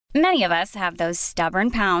Many of us have those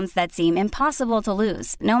stubborn pounds that seem impossible to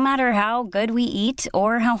lose, no matter how good we eat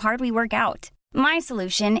or how hard we work out. My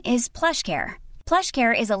solution is PlushCare.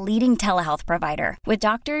 PlushCare is a leading telehealth provider with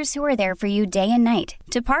doctors who are there for you day and night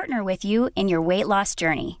to partner with you in your weight loss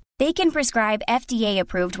journey. They can prescribe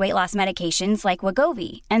FDA-approved weight loss medications like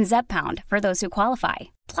Wegovy and Zepbound for those who qualify.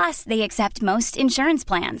 Plus, they accept most insurance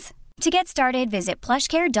plans. To get started, visit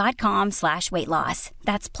plushcare.com/weightloss.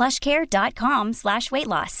 That's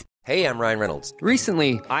plushcare.com/weightloss. Hey, I'm Ryan Reynolds.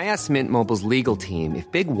 Recently, I asked Mint Mobile's legal team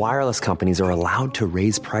if big wireless companies are allowed to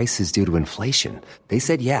raise prices due to inflation. They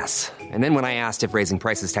said yes. And then when I asked if raising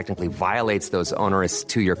prices technically violates those onerous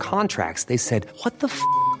two-year contracts, they said, "What the f***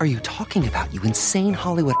 are you talking about, you insane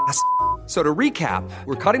Hollywood ass?" So to recap,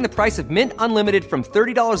 we're cutting the price of Mint Unlimited from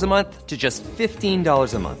 $30 a month to just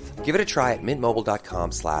 $15 a month. Give it a try at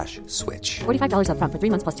mintmobile.com/switch. $45 up front for 3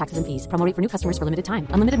 months plus taxes and fees. Promo rate for new customers for limited time.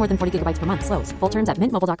 Unlimited more than 40 gigabytes per month. Slows full terms at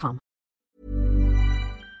mintmobile.com.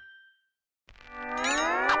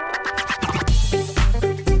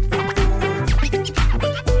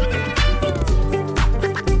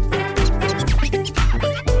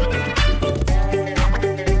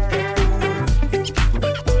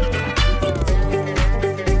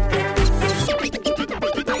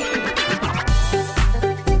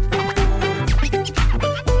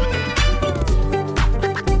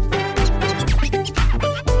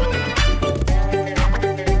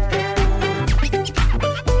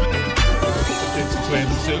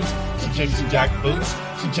 Chimps in jack boots,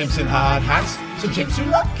 some chimps in hard hats, some chimps who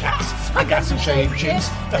love cats. I got some shaved chimps,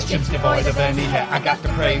 that's chimps devoid of any hair. I got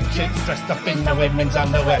depraved chimps dressed up in the women's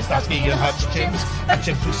underwear, Starsky and Hutch chimps, and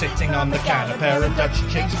chimps who sitting on the can, a pair of Dutch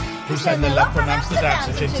chimps who send the love from Amsterdam.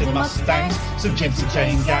 Some chimps in Mustangs, some chimps in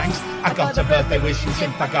chain gangs. I got a birthday wishing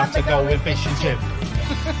chimp, I got to go with fishing chimp.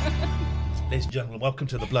 Ladies and gentlemen, welcome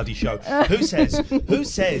to the bloody show. Who says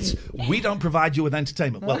we don't provide you with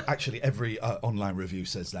entertainment? Well, actually, every online review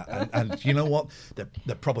says that. And you know what?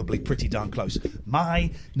 They're probably pretty darn close.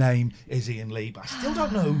 My name is Ian Lee, but I still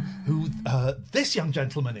don't know who this young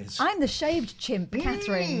gentleman is. I'm the shaved chimp,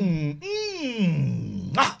 Catherine.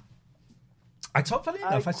 I told, funny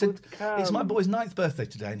enough, I said, it's my boy's 9th birthday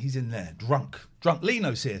today, and he's in there, drunk.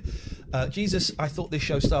 Lino's here. Jesus, I thought this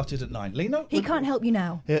show started at 9. Lino? He can't help you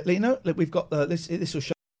now. Yeah, Lino, look, we've got this will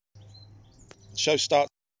show. Show starts.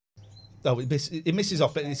 Oh, it misses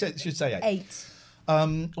off, but it should say 8. 8.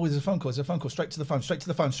 There's a phone call. Straight to the phone. Straight to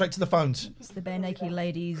the phones. It's the Bare Naked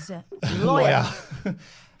Ladies lawyer.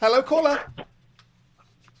 Hello, caller.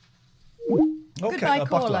 Okay, goodbye,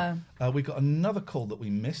 caller. We got another call that we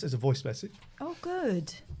missed. There's a voice message. Oh,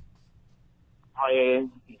 good. Hi,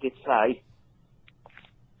 Ian. You did say.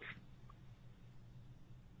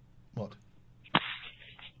 What?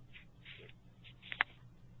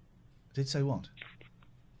 Did say what?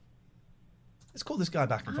 Let's call this guy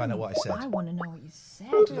back and find out what I said. I want to know what you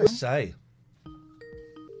said. What did I say?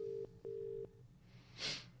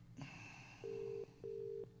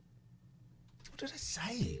 What did I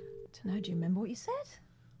say? No, do you remember what you said?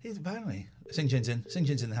 Apparently. St. John's in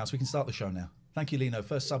the house. We can start the show now. Thank you, Lino.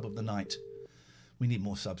 First sub of the night. We need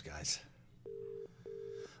more subs, guys.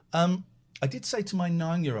 I did say to my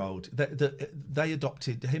 9-year-old that they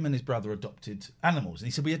adopted, him and his brother adopted animals. And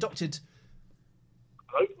he said, we adopted...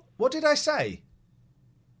 Hello? What did I say?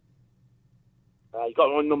 You got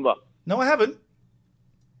the wrong number. No, I haven't.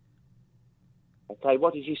 Okay,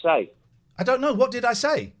 what did you say? I don't know. What did I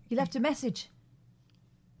say? You left a message.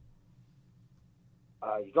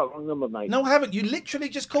 You got the wrong number, mate. No, I haven't. You literally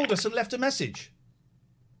just called us and left a message.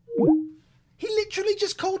 He literally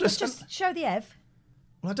just called us. Just show the Ev.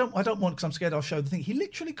 Well, I don't want, because I'm scared I'll show the thing. He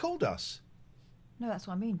literally called us. No, that's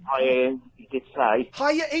what I mean. Hi, Ian. You did say.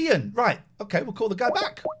 Hiya, Ian. Right. Okay, we'll call the guy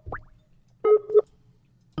back.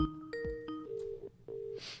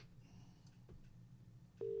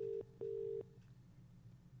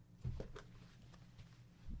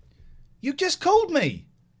 You just called me.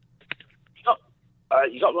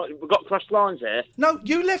 We've got crossed lines here. No,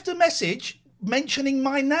 you left a message mentioning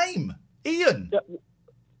my name, Ian.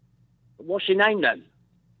 What's your name then?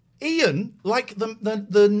 Ian, like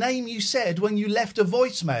the name you said when you left a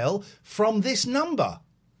voicemail from this number.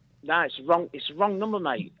 No, it's wrong. It's the wrong number,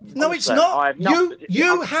 mate. No, Honestly, it's not. I have not.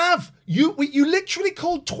 You literally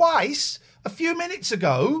called twice a few minutes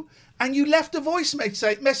ago, and you left a voice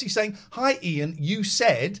message saying, "Hi, Ian. You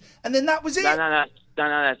said," and then that was it. No.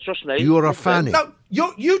 Trust me. You're a fanny. No,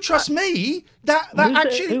 you trust me. That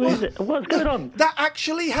actually. Who is it? What's going on? That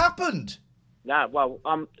actually happened. No, well,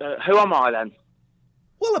 who am I then?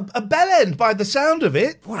 Well, a bellend by the sound of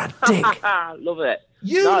it. What a dick. Love it.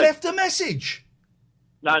 You left a message.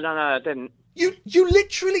 No, I didn't. You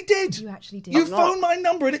literally did. You actually did. You I'm not. phoned my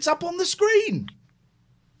number and it's up on the screen.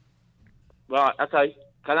 Right, okay.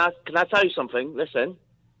 Can I tell you something? Listen.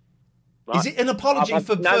 Right. Is it an apology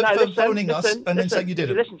for listen, phoning us listen, and then listen. saying you If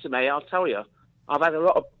didn't? listen to me, I'll tell you. I've had a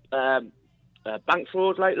lot of bank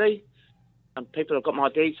fraud lately, and people have got my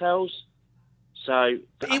details. So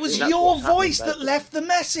But it was your voice that left the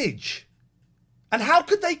message. And how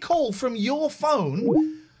could they call from your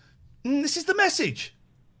phone? This is the message.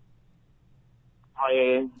 Hi,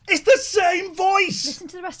 Ian. It's the same voice. Listen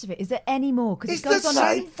to the rest of it. Is there any more? Because It's it goes the on.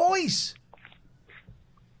 same voice.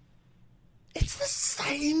 It's the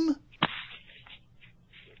same.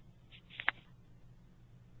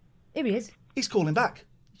 Here he is. He's calling back.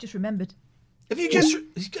 He just remembered. Have you just...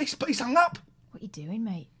 He's hung up. What are you doing,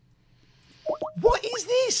 mate? What is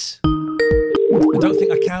this? I don't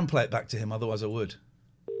think I can play it back to him, otherwise I would.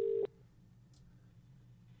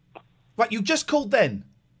 Right, you just called then.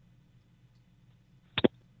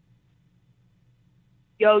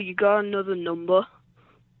 Yo, you got another number?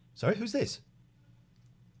 Sorry, who's this?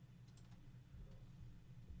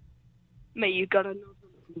 Mate, you got another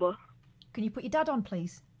number? Can you put your dad on,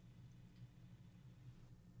 please?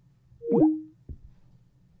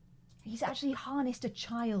 He's actually harnessed a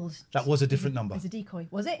child. That was a different number. As a decoy.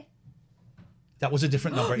 Was it? That was a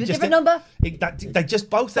different number. It was a different number? They just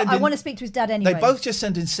both But ended. I want to speak to his dad anyway. They both just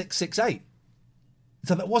send in 668.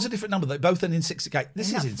 So that was a different number. They both end in 668. This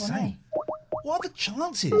Isn't is that insane. funny? What are the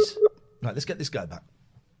chances? Right, let's get this guy back.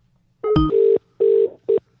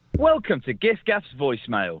 Welcome to Gift Gaff's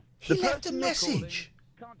voicemail. He left a message.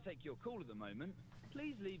 Can't take your call at the moment.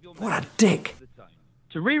 Please leave your What a dick.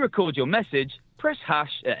 To re-record your message, press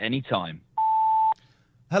hash at any time.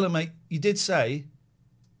 Hello, mate. You did say...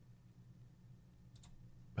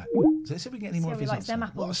 Right. So let's see if we can get any See more how of he his likes them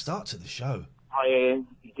answer. What a apples. start to the show. Hi, Ian.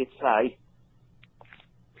 You did say.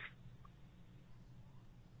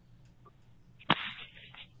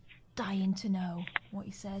 Dying to know what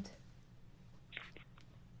he said.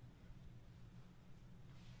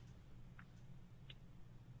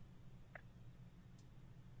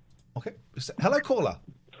 Okay. Hello, caller.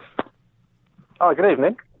 Hi, good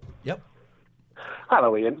evening. Yep.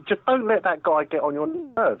 Hello, Ian. Just don't let that guy get on your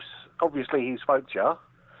nerves. Obviously, he spoke to you,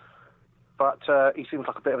 but he seems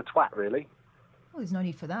like a bit of a twat, really. Well, there's no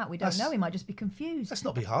need for that. We don't know. He might just be confused. Let's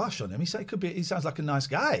not be harsh on him. He sounds like a nice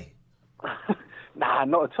guy. Nah,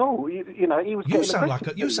 not at all. You know, he was. You sound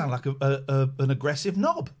like an aggressive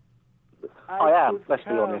knob. I am. Let's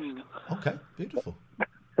be honest. Okay, beautiful.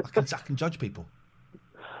 I can judge people.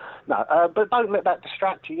 No, but don't let that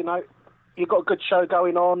distract you. You know, you've got a good show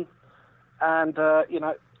going on, and you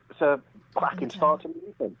know, it's a cracking start to the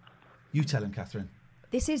evening. You tell him, Catherine.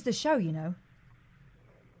 This is the show, you know.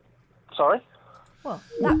 Sorry. Well,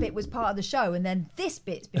 that bit was part of the show, and then this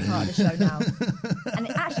bit's been part of the show now. And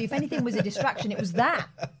actually, if anything was a distraction, it was that.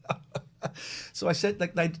 So I said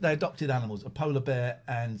they adopted animals, a polar bear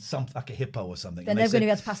and something like a hippo or something. Then they're going to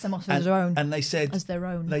be able to pass them off as their own. And they said as their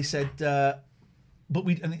own. They said, but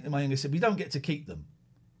my youngest said we don't get to keep them.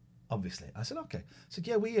 Obviously, I said okay. I said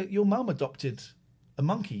yeah, your mum adopted a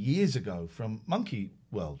monkey years ago from Monkey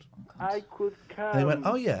World. I could come. And they went,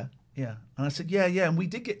 oh yeah, and I said yeah, and we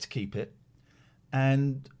did get to keep it,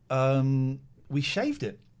 and we shaved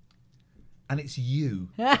it, and it's you.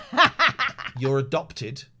 You're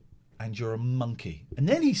adopted. And you're a monkey. And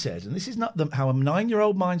then he said, and this is not how a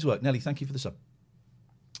 9-year-old minds work. Nelly, thank you for the sub.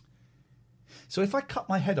 So if I cut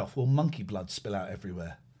my head off, will monkey blood spill out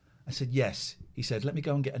everywhere? I said, yes. He said, let me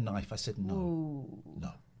go and get a knife. I said, no.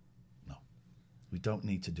 We don't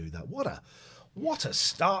need to do that. What a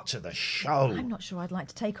start to the show. I'm not sure I'd like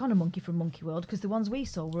to take on a monkey from Monkey World because the ones we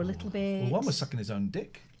saw were a little bit... Well, one was sucking his own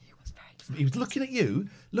dick. He was looking at you,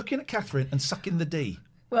 looking at Catherine and sucking the D.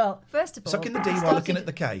 Well, first of all... Sucking the D while looking at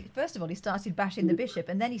the K. First of all, he started bashing the bishop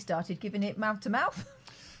and then he started giving it mouth to mouth.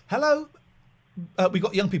 Hello? We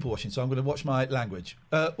got young people watching, so I'm going to watch my language.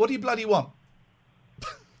 What do you bloody want?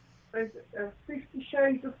 50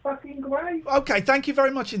 Shades of fucking Grey. Okay, thank you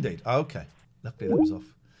very much indeed. Okay. Luckily that was off.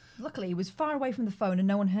 Luckily, he was far away from the phone and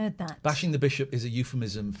no one heard that. Bashing the bishop is a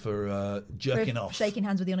euphemism for jerking off. Shaking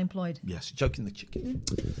hands with the unemployed. Yes, joking the chicken.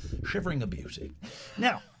 Shivering a beauty.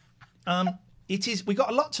 Now, we got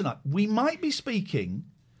a lot tonight. We might be speaking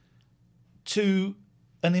to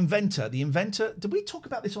an inventor. The inventor... Did we talk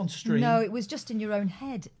about this on stream? No, it was just in your own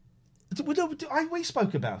head. We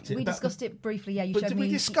spoke about it. We discussed it briefly, yeah. You but showed did me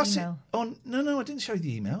we discuss the email. it on... No, I didn't show you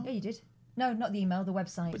the email. Yeah, you did. No, not the email, the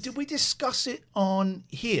website. But did we discuss it on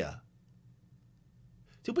here?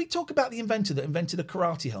 Did we talk about the inventor that invented a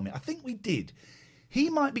karate helmet? I think we did. He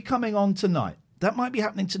might be coming on tonight. That might be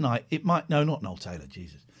happening tonight. It might... No, not Noel Taylor,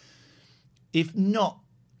 Jesus. If not,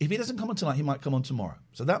 if he doesn't come on tonight, he might come on tomorrow.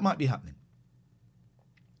 So that might be happening.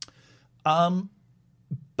 But,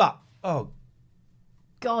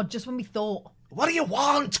 God, just when we thought. What do you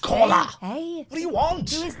want, caller? Hey. What do you want?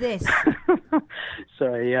 Who is this?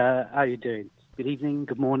 Sorry, how are you doing? Good evening,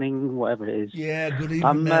 good morning, whatever it is. Yeah, good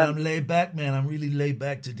evening, man. I'm laid back, man. I'm really laid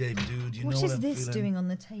back today, dude. You know What what is I'm this feeling? doing on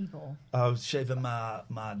the table? I was shaving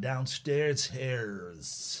my downstairs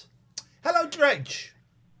hairs. Hello, Dredge.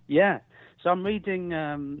 Yeah, so I'm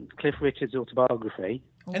reading Cliff Richard's autobiography.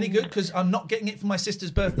 Any good? Because I'm not getting it for my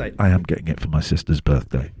sister's birthday. I am getting it for my sister's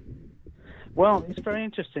birthday. Well, it's very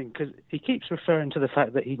interesting because he keeps referring to the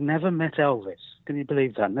fact that he never met Elvis. Can you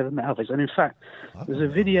believe that? Never met Elvis. And in fact, there's a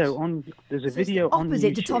video on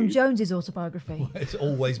Opposite to YouTube. Tom Jones's autobiography. It's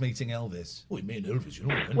always meeting Elvis. Oh, me and Elvis, you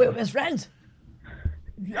know. We're best friends.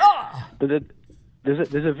 Yeah. But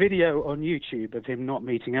there's a video on YouTube of him not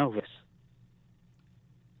meeting Elvis.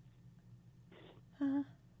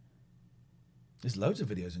 There's loads of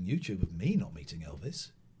videos on YouTube of me not meeting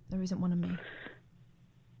Elvis. There isn't one of me.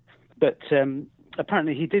 But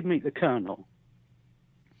apparently he did meet the Colonel.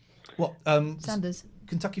 What? Sanders.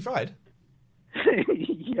 Kentucky Fried?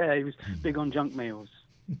 Yeah, he was big on junk meals.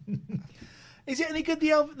 Is it any good,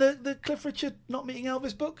 the Cliff Richard not meeting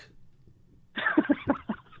Elvis book?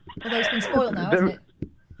 Although it's been spoiled now, hasn't it?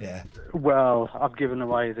 Yeah. Well, I've given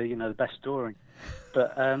away the best story.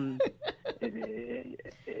 But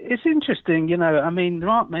it's interesting, I mean, there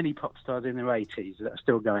aren't many pop stars in their 80s that are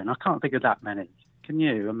still going. I can't think of that many. Can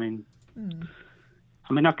you? I mean,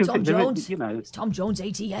 I can Tom think Jones. It's Tom Jones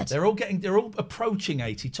 80 yet. They're all approaching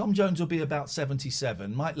 80. Tom Jones will be about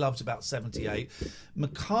 77. Mike Love's about 78.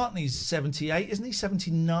 McCartney's 78, isn't he?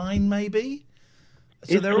 79 maybe.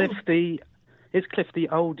 So is Cliff the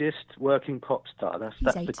oldest working pop star?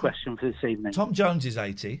 That's 80. the question for this evening. Tom Jones is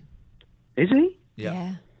 80. Is he?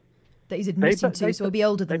 Yeah. That he's admitting to, so he'll be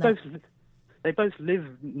older than that. They both live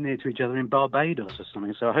near to each other in Barbados or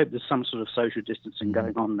something, so I hope there's some sort of social distancing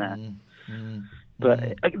going on there.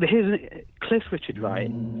 But here's Cliff Richard,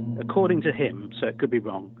 right? According to him, so it could be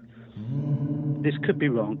wrong. This could be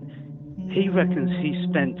wrong. He reckons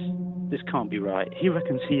this can't be right. He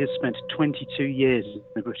reckons he has spent 22 years in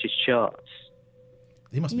the British charts.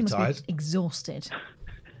 He must be tired. Be exhausted.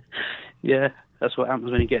 Yeah, that's what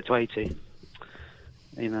happens when you get to 80.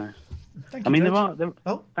 Thank you, George.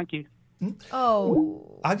 Thank you.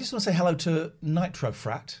 Oh. I just want to say hello to Nitro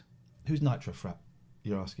Frat. Who's Nitro Frat?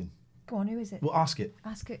 You're asking. Go on, who is it? Well, ask it.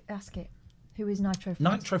 Ask it. Who is Nitro Frat?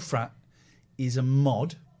 Nitro Frat is a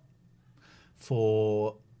mod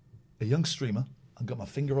for a young streamer. I've got my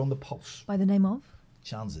finger on the pulse. By the name of?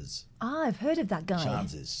 Chances. I've heard of that guy.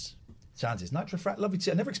 Chances. Nitro Frat, lovely to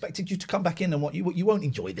see. I never expected you to come back in and you won't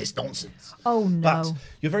enjoy this nonsense. Oh, no. But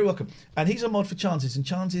you're very welcome. And he's a mod for Chances, and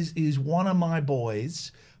Chances is one of my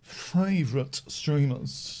boys' favourite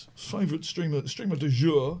streamers. Streamer du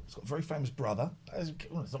jour. He's got a very famous brother.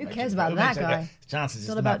 Who cares about that guy? Chances. It's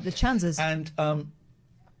all about the chances. And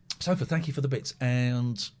Sofa, thank you for the bits.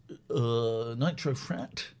 And Nitro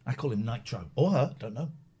Frat, I call him Nitro. Or her, don't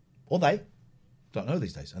know. Or they. Don't know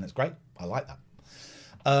these days. And it's great. I like that.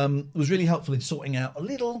 Was really helpful in sorting out a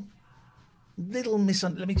little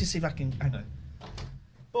misunderstanding. Let me just see if I can. Hang on.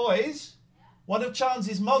 Boys, one of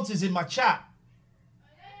Chance's mods is in my chat.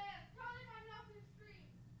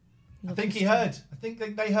 I think he heard. I think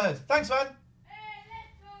they heard. Thanks, man.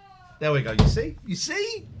 There we go. You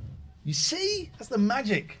see? That's the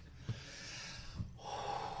magic.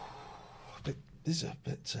 This is a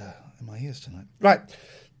bit in my ears tonight. Right.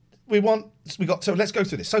 So let's go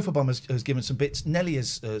through this. Sofa Bomb has given some bits. Nelly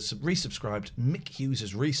has resubscribed. Mick Hughes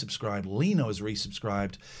has resubscribed. Lino has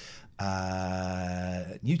resubscribed.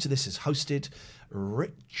 New to this is hosted.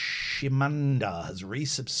 Richimanda has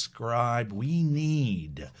resubscribed. We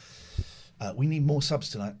need more subs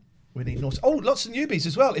tonight. We need more. Oh, lots of newbies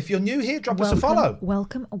as well. If you're new here, drop us a follow.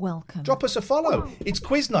 Welcome. Drop us a follow. It's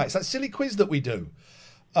quiz night. It's that silly quiz that we do.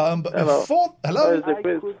 But hello. Hello.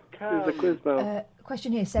 There's a quiz now.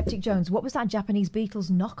 Question here, Septic Jones. What was that Japanese Beatles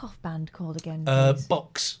knockoff band called again?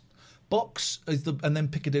 Box is and then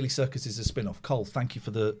Piccadilly Circus is a spin-off. Cole, thank you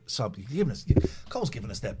for the sub. Cole's given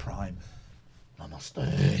us their prime.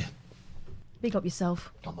 Namaste. Big up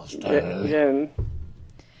yourself. Namaste. Yeah.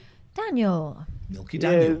 Daniel. Milky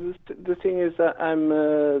Daniel. Yeah, the thing is that I'm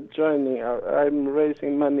joining. I'm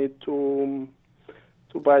raising money to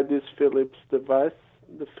buy this Philips device,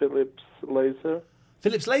 the Philips laser.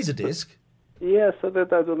 Philips Laserdisc? Yeah, so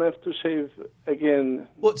that I don't have to shave again.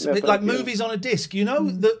 What's it like movies on a disc? You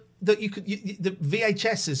know that you could the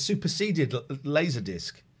VHS has superseded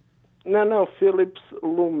Laserdisc. No, Philips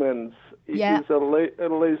Lumens. Yeah. is a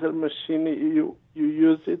laser machine. You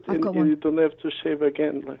use it I've and got one. you don't have to shave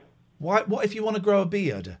again. Like, Why? What if you want to grow a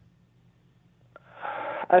beard?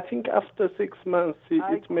 I think after 6 months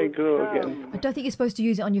it may grow again. I don't think you're supposed to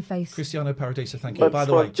use it on your face. Cristiano Paradiso, thank you. But By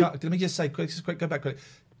the for way, let me just say, quick, go back quick.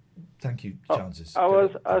 Thank you, Chances. I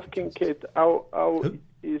was asking Kate, how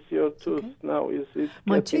is your tooth now? Is it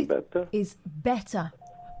My getting tooth better? is better,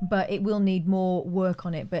 but it will need more work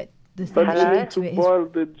on it. But the thing But that you you need do to to it is boil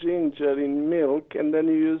the ginger in milk, and then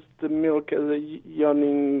you use the milk as a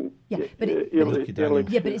yawning. Yeah, but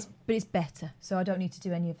elixir. it's better. So I don't need to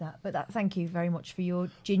do any of that. But thank you very much for your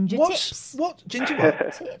ginger tips. What ginger?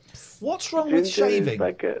 What tips? What's wrong with Ginger shaving? is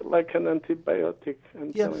like an antibiotic.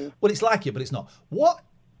 I'm Yeah, telling you. well, it's like it, but it's not. What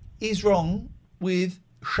is wrong with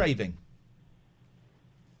shaving?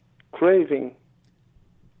 Craving.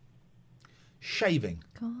 Shaving.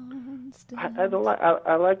 I don't like.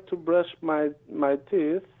 I like to brush my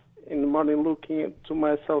teeth in the morning, looking to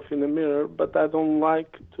myself in the mirror, but I don't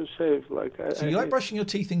like to shave. So you like brushing your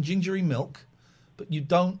teeth in gingery milk, but you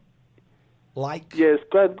don't like. Yeah, it's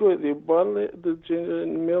quite good. You boil the ginger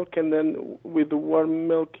in milk, and then with the warm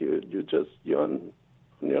milk, you just yawn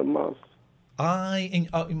on your mouth. I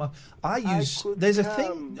use. There's a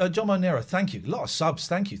thing. John Monero, thank you. A lot of subs.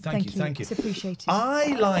 Thank you. It's appreciated.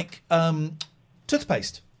 I like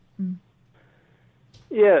toothpaste.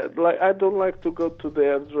 Yeah, like I don't like to go to the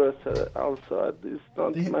hairdresser. Also, it's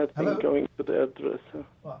not my thing going to the hairdresser.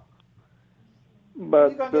 What?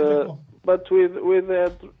 But with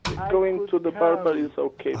going to the barber is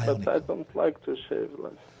okay. But I don't like to shave.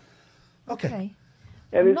 Like. Okay.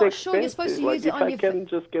 And I'm it's not expensive. sure you're supposed to like use it if on I your can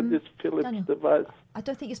just get this Philips Daniel, device, I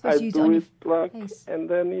don't think you're supposed to use it on do your it like, face. and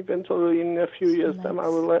then eventually in a few years' time, I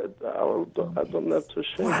don't have to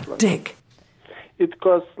shave. What a like. dick. It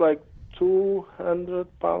costs like £200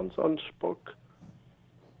 on Spock.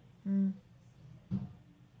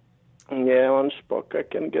 Yeah, on Spock I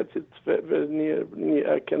can get it very near.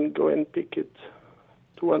 I can go and pick it.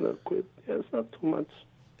 200 quid. Yeah, it's not too much.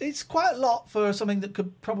 It's quite a lot for something that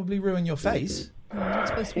could probably ruin your face. It's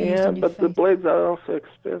supposed to be used Yeah, on your but the face. blades are also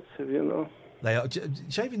expensive, you know. They are.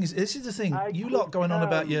 Shaving is. This is the thing. You lot going on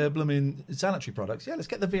about your blooming sanitary products. Yeah, let's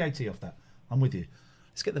get the VAT off that. I'm with you.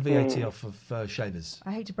 Let's get the VAT off of shavers.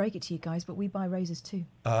 I hate to break it to you guys, but we buy razors too.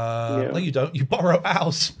 No, you don't. You borrow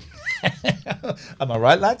ours. Am I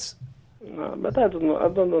right, lads? No, but I don't know. I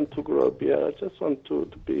don't want to grow a beard. I just want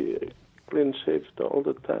to be clean shaved all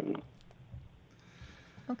the time.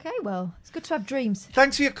 Okay, well, it's good to have dreams.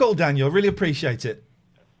 Thanks for your call, Daniel. Really appreciate it.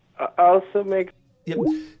 I also make. Yep.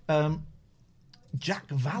 Jack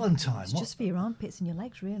Valentine. It's What? just for your armpits and your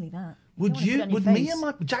legs, really. That. Would don't you? want to put it on your Would me face. and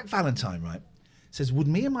my Jack Valentine, right? Says, would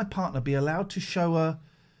me and my partner be allowed to show a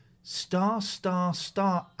star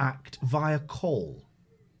act via call?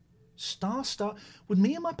 Star. Would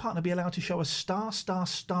me and my partner be allowed to show a star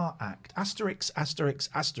act? Asterisk.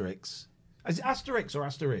 Is it asterisk or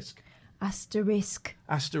asterisk? Asterisk.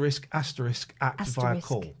 Asterisk act via Asterisk.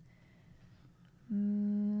 call.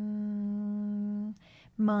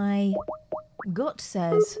 My gut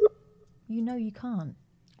says, you can't.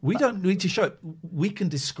 We don't need to show it. We can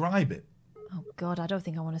describe it. Oh, God, I don't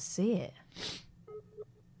think I want to see it.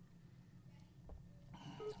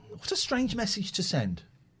 What a strange message to send.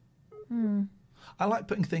 I like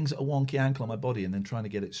putting things at a wonky ankle on my body and then trying to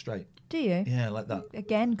get it straight. Do you? Yeah, like that.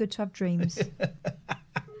 Again, good to have dreams.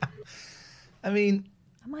 I mean...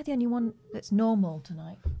 Am I the only one that's normal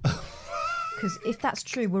tonight? Because if that's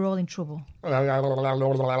true, we're all in trouble.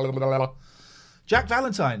 Jack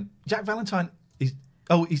Valentine is...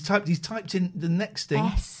 Oh, he's typed in the next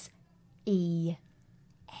thing. SEX.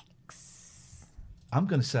 I'm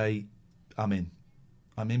going to say I'm in.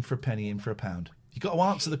 I'm in for a penny, in for a pound. You got to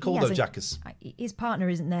answer the call, though, Jackus. His partner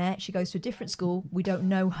isn't there. She goes to a different school. We don't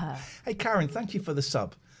know her. Hey, Karen, thank you for the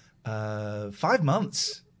sub. 5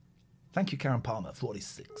 months. Thank you, Karen Palmer,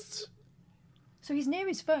 46. So he's near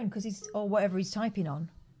his phone or whatever he's typing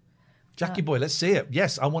on. Jackie boy, let's see it.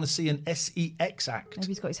 Yes, I want to see an SEX act. Maybe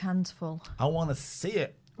he's got his hands full. I want to see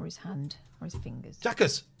it. Or his hand. Or his fingers.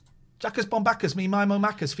 Jackus Bombacus, me Mimo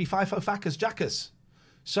Macus, Fee Fifo Facus, Jackus.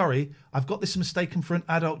 Sorry, I've got this mistaken for an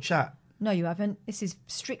adult chat. No, you haven't. This is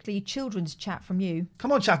strictly children's chat from you.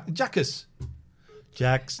 Come on, Jackus.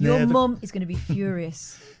 Your mum is going to be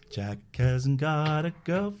furious. Jack hasn't got a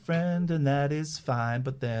girlfriend, and that is fine.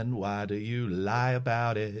 But then why do you lie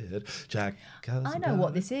about it? Jack hasn't I know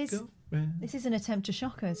what this is. girlfriend. This is an attempt to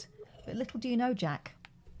shock us. But little do you know, Jack.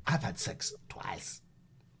 I've had sex twice.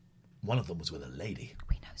 One of them was with a lady.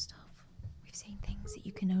 We know stuff. We've seen things that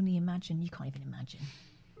you can only imagine. You can't even imagine.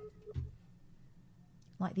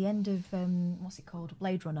 Like the end of, what's it called?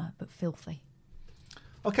 Blade Runner, but filthy.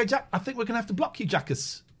 Okay, Jack, I think we're going to have to block you,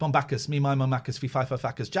 Jackus. Bombacus, me, my Macus, fee, fi,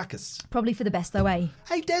 facus, Jackus. Probably for the best, though, eh?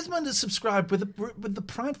 Hey, Desmond has subscribed with the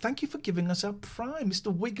Prime. Thank you for giving us our Prime.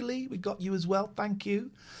 Mr. Wiggly, we got you as well. Thank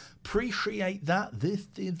you. Appreciate that. This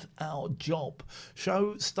is our job.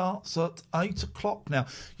 Show starts at 8 o'clock now.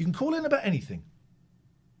 You can call in about anything.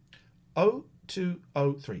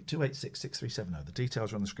 0203 286 6370. The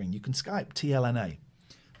details are on the screen. You can Skype TLNA.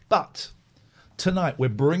 But tonight we're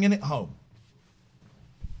bringing it home.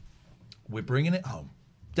 We're bringing it home.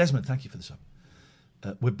 Desmond, thank you for the sub.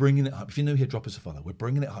 We're bringing it home. If you're new here, drop us a follow. We're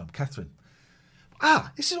bringing it home. Catherine.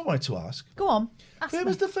 This is what I wanted to ask. Go on.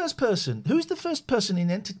 Who's the first person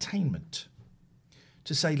in entertainment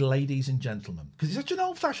to say ladies and gentlemen? Because it's such an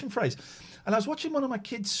old-fashioned phrase. And I was watching one of my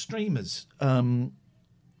kids' streamers,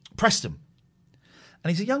 Preston,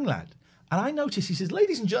 and he's a young lad. And I noticed he says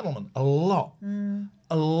ladies and gentlemen a lot.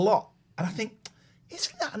 A lot. And I think,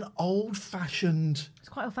 isn't that an old-fashioned... It's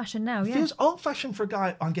quite old-fashioned now, yeah. It feels old-fashioned for a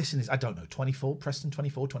guy, I'm guessing is, I don't know, 24, Preston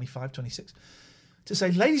 24, 25, 26, to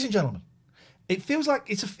say, ladies and gentlemen. It feels like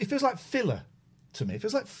it feels like filler to me. It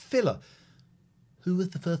feels like filler. Who was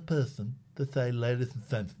the first person to say ladies and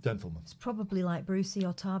gentlemen? It's probably like Brucey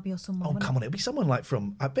or Tarby or someone. Oh, come on. It'll be someone like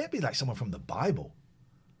I bet it'd be like someone from the Bible.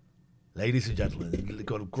 Ladies and gentlemen, we've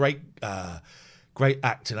got a great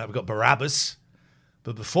actor. We've got Barabbas.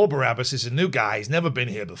 But before Barabbas is a new guy. He's never been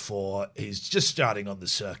here before. He's just starting on the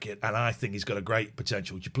circuit, and I think he's got a great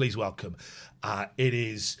potential. Would you please welcome? It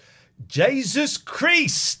is Jesus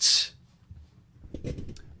Christ.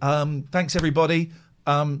 Thanks, everybody.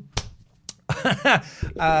 A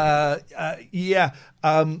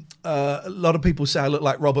lot of people say I look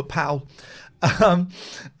like Robert Powell.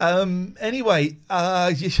 Anyway,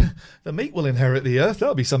 the meat will inherit the earth. That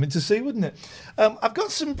would be something to see, wouldn't it? I've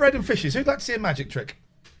got some bread and fishes. Who'd like to see a magic trick?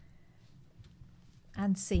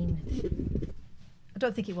 And scene. I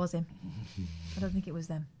don't think it was him. I don't think it was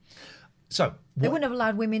them. So they wouldn't have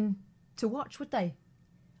allowed women to watch, would they?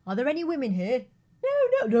 Are there any women here?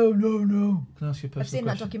 No. Can I ask you a personal question? I've seen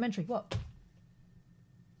that documentary. What?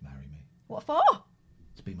 Marry me. What for?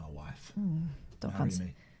 To be my wife. Don't Marry fancy.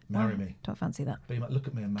 me. Marry me. Don't fancy that. Look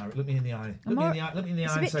at me and marry. Look me in the eye. Look me in the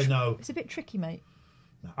eye and say no. It's a bit tricky, mate.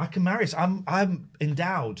 No, I can marry. I'm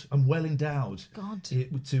endowed. I'm well endowed. God.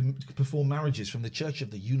 To perform marriages from the Church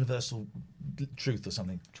of the Universal Truth or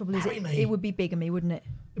something. Trouble is, it would be bigamy, wouldn't it?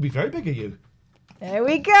 It'd be very big of you. There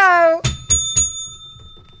we go.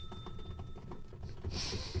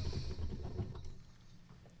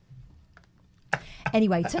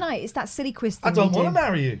 Anyway, tonight it's that silly quiz thing. I don't want to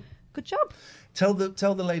marry you. Good job. Tell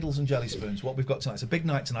the ladles and jelly spoons what we've got tonight. It's a big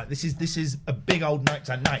night tonight. This is a big old night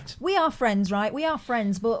tonight. We are friends, right? We are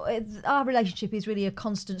friends, but our relationship is really a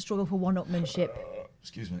constant struggle for one-upmanship.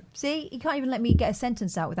 Excuse me. See, you can't even let me get a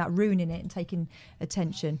sentence out without ruining it and taking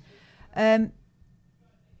attention.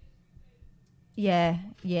 Yeah.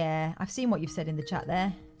 I've seen what you've said in the chat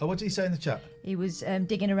there. Oh, what did he say in the chat? He was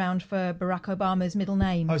digging around for Barack Obama's middle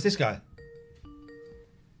name. Oh, it's this guy.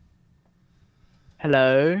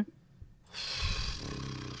 Hello.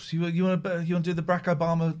 So you want to do the Barack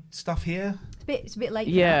Obama stuff here? It's a bit late.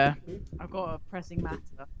 Yeah, I've got a pressing matter.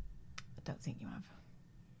 I don't think you have.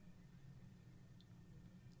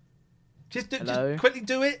 Just quickly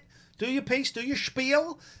do it. Do your piece. Do your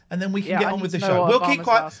spiel, and then we can get on with the know show. what We'll Obama's keep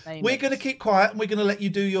quiet. last name We're is. going to keep quiet, and we're going to let you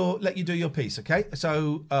do your piece. Okay?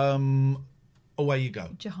 So away you go.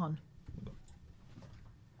 Jahan.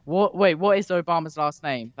 What? Wait, what is Obama's last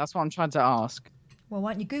name? That's what I'm trying to ask. Well,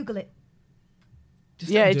 why don't you Google it?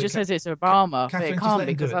 It just says it's Obama, but Catherine, it just can't let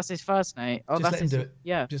him do because it. that's his first name. Oh, Just that's let him his, do it.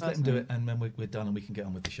 Yeah, Just let him do it, and then we're done, and we can get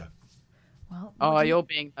on with the show. Well. You're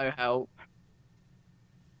being no help.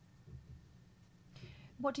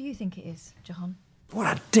 What do you think it is, Jahan?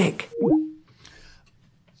 What a dick!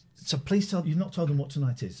 So please tell. You've not told them what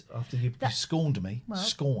tonight is after you scorned me. Well,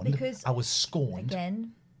 scorned. because I was scorned.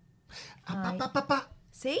 Again.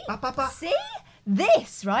 See? See?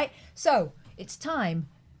 This, right? So, it's time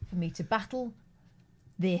for me to battle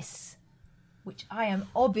this, which I am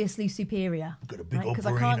obviously superior. I've got a big old because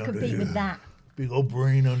I brain can't under compete here. with that. Big old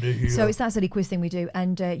brain under here. So it's that silly quiz thing we do,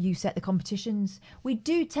 and you set the competitions. We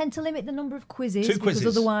do tend to limit the number of quizzes. 2 quizzes.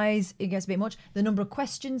 Because otherwise it gets a bit much. The number of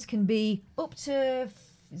questions can be up to,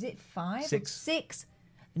 is it 5? 6. 6.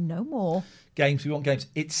 No more. Games, we want games.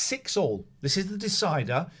 It's 6 all. This is the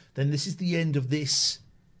decider. Then this is the end of this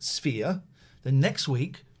sphere. Then next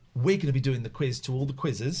week, we're going to be doing the quiz to all the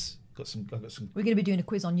quizzes. I've got some. We're going to be doing a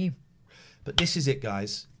quiz on you. But this is it,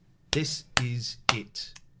 guys. This is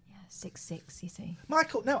it. 6-6, you see.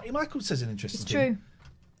 Michael says an interesting It's thing. true.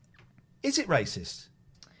 Is it racist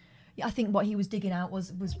I think what he was digging out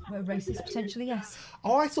was racist, potentially, yes.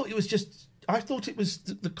 Oh, I thought it was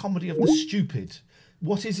the comedy of the stupid.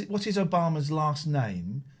 What is Obama's last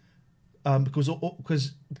name?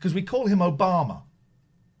 Because we call him Obama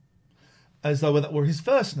as though that were his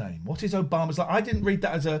first name. What is Obama's like? I didn't read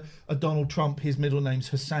that as a Donald Trump. His middle name's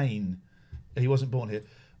Hussein. He wasn't born here.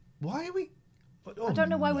 Why are we? I don't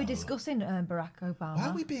know why we're discussing Barack Obama. Why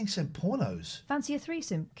are we being sent pornos? Fancy a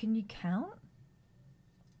threesome? Can you count?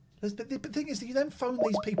 But the thing is that you then phone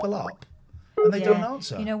these people up and they don't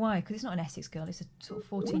answer. You know why? Because it's not an Essex girl. It's a sort of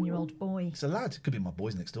 14-year-old boy. It's a lad. It could be my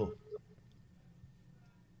boys next door.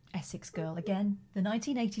 Essex girl again. The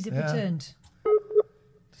 1980s have returned.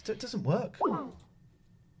 It doesn't work.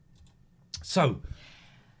 So,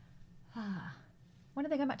 when are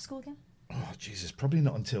they going back to school again? Oh Jesus, probably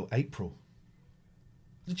not until April.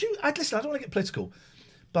 Listen, I don't want to get political,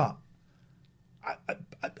 but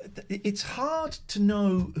it's hard to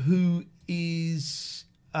know who is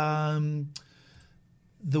the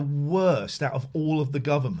worst out of all of the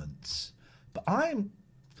governments. But I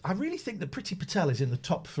really think that Priti Patel is in the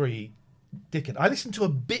top 3 dickhead. I listened to a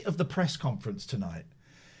bit of the press conference tonight.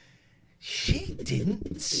 She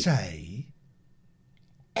didn't say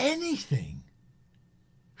anything.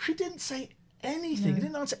 She didn't say anything. She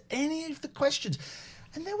didn't answer any of the questions.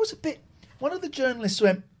 And there was a bit... One of the journalists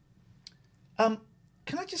went, can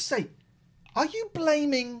I just say, are you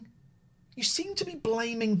blaming... You seem to be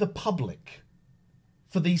blaming the public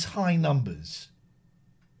for these high numbers.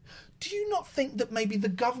 Do you not think that maybe the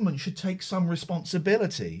government should take some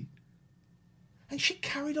responsibility? And she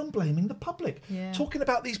carried on blaming the public. Yeah. Talking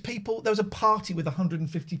about these people. There was a party with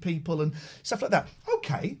 150 people and stuff like that.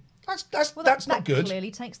 Okay, that's not good. That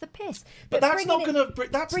clearly takes the piss. But that's not going to...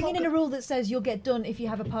 Bringing in a rule that says you'll get done if you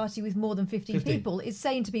have a party with more than 15 people is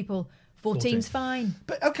saying to people, 14's fine.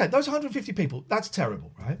 But, okay, those 150 people, that's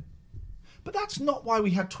terrible, right? But that's not why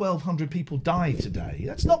we had 1,200 people die today.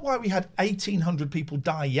 That's not why we had 1,800 people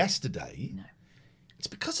die yesterday. No. It's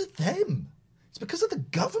because of them. It's because of the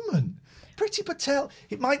government. Priti Patel,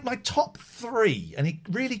 my top 3, and it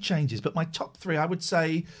really changes, but my top 3, I would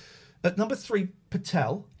say, at number 3,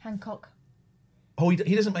 Patel. Hancock. Oh,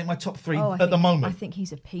 he doesn't make my top 3 at the moment. I think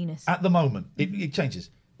he's a penis. At the moment. It changes.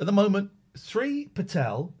 At the moment, 3,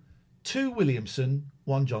 Patel, 2, Williamson,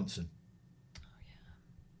 1, Johnson.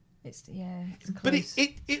 It's close. But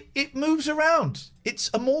it moves around. It's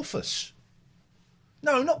amorphous.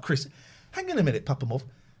 No, not Chris. Hang on a minute, Papa Morph.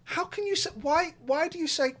 How can you say... Why do you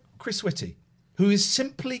say Chris Whitty, who is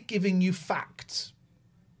simply giving you facts?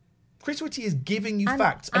 Chris Whitty is giving you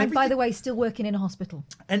facts. And by the way, still working in a hospital.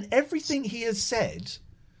 And everything he has said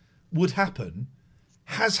would happen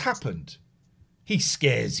has happened. He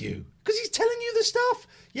scares you because he's telling you the stuff.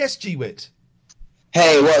 Yes, G-Wit.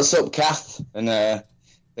 Hey, what's up, Kath? And the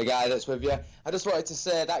guy that's with you. I just wanted to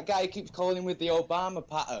say, that guy keeps calling him with the Obama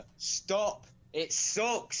patter. Stop. It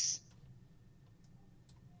sucks.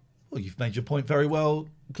 Well, you've made your point very well,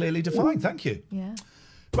 clearly defined. Thank you. Yeah.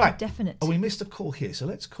 Right. Definite. Oh, we missed a call here, so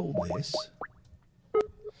let's call this.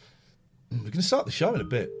 We're going to start the show in a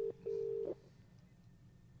bit.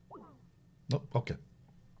 Oh, okay.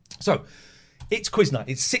 So, it's quiz night.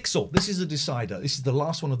 It's 6-all. This is a decider. This is the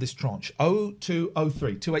last one of this tranche.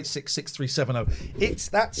 0203 286 6370. It's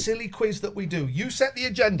that silly quiz that we do. You set the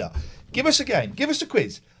agenda. Give us a game. Give us a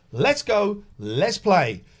quiz. Let's go. Let's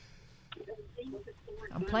play.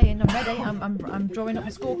 I'm playing. I'm ready. I'm drawing up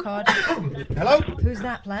the scorecard. Hello? Who's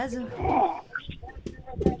that, Plaz?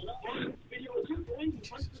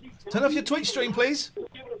 Turn off your Twitch stream, please.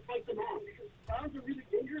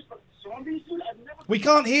 We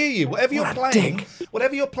can't hear you. Whatever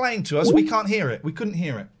you're playing to us, we can't hear it. We couldn't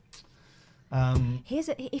hear it.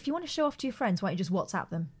 If you want to show off to your friends, why don't you just WhatsApp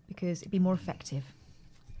them? Because it'd be more effective.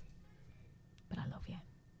 But I love you.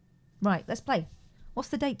 Right, let's play. What's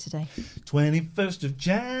the date today? 21st of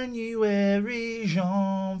January,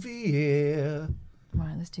 Janvier.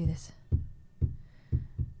 Right, let's do this.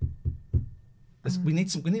 We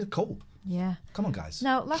need a call. Yeah. Come on, guys.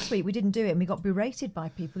 Now, last week we didn't do it and we got berated by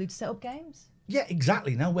people who'd set up games. Yeah,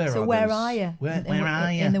 exactly. Now where are you? Where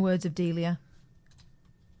are you? In the words of Delia.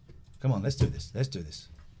 Come on, let's do this.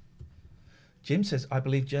 Jim says, I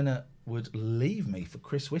believe Jenna would leave me for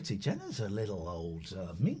Chris Whitty. Jenna's a little old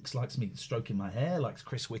minx, likes me stroking my hair, likes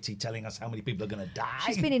Chris Whitty telling us how many people are going to die.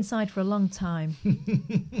 She's been inside for a long time.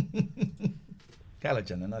 Hello,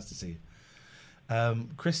 Jenna. Nice to see you.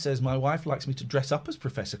 Chris says, my wife likes me to dress up as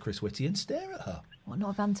Professor Chris Whitty and stare at her. What, not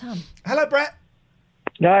a Van Tam? Hello, Brett.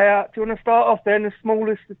 Yeah, do you want to start off then, the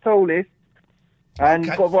smallest to tallest? And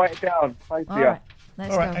you've got to write it down. All right,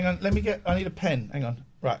 let's go. Hang on. I need a pen. Hang on.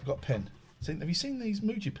 Right, I've got a pen. Have you seen these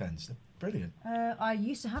Muji pens? They're brilliant. I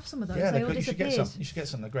used to have some of those. Yeah, they all you should get disappeared. some. You should get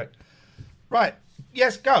some. They're great. Right.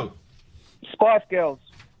 Yes, go. Spice Girls.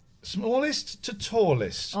 Smallest to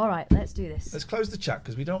tallest. All right, let's do this. Let's close the chat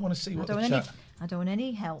because we don't want to see what the chat... I don't want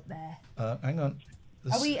any help there. Hang on.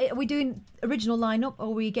 Are we doing original lineup or are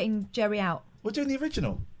we getting Jerry out? We're doing the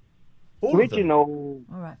original. Original.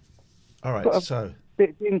 All right. All right, Got a so...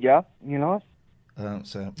 bit ginger, you know.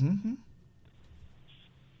 Mm-hmm.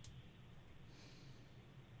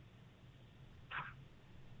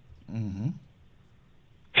 Mm-hmm.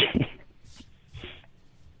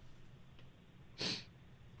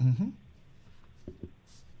 Mm-hmm.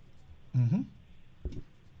 Mm-hmm.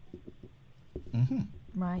 Mm-hmm.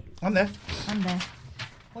 Right. I'm there.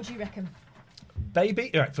 What do you reckon?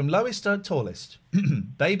 Baby, all right, from lowest to tallest.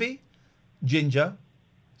 Baby, ginger,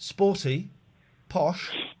 sporty,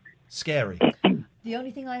 posh, scary. The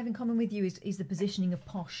only thing I have in common with you is the positioning of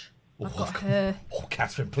posh. I've got her. Oh,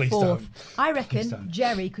 Catherine, please fourth. don't. I Please reckon don't.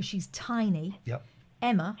 Jerry, because she's tiny. Yep.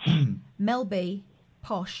 Emma, Mel B,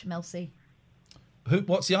 posh, Mel C.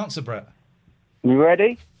 What's the answer, Brett? You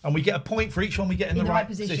ready? And we get a point for each one we get in the right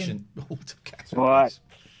position. Oh, Catherine, Right. please.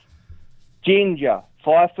 Ginger,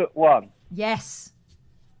 5'1". Yes.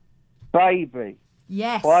 Baby,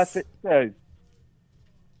 Yes. 5'2".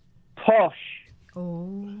 Posh,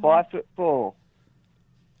 Oh. 5'4".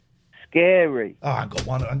 Scary, Oh, I got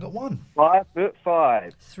one.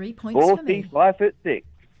 5'5". 3 points for me. 5'6".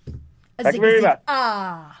 A Thank you very zig-a-zig. much.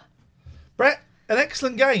 Ah. Brett, an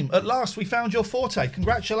excellent game. At last, we found your forte.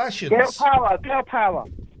 Congratulations. Girl power, girl power.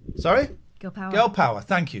 Sorry? Girl power. Girl power.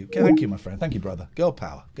 Thank you. Thank you, my friend. Thank you, brother. Girl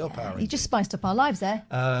power. Girl power. You just spiced up our lives there.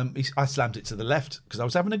 I slammed it to the left because I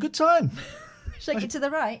was having a good time. Shake it to the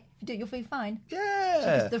right. If you do it, you'll feel fine. Yeah. Shake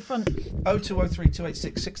it to the front. 0203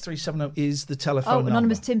 286 6370 is the telephone number.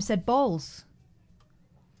 Anonymous Tim said balls.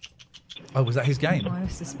 Oh, was that his game? I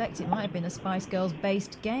suspect it might have been a Spice Girls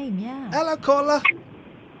based game, yeah. Hello, caller.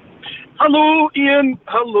 Hello, Ian.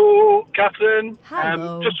 Hello, Catherine.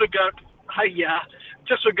 Hello. Just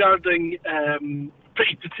regarding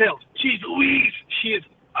Pretty Patel. Jeez Louise, she is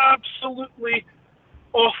absolutely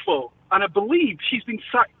awful. And I believe she's been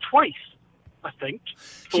sacked twice, I think.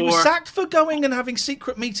 She was sacked for going and having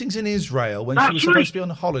secret meetings in Israel when she was supposed to be on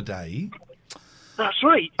holiday. That's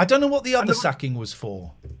right. I don't know what the other sacking was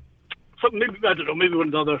for. So maybe, I don't know, maybe one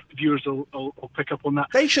of the other viewers will pick up on that.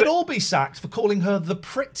 They should all be sacked for calling her the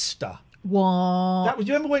Pritzter. What? That was,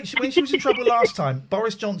 you remember when she was in trouble last time?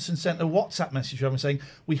 Boris Johnson sent a WhatsApp message to everyone saying,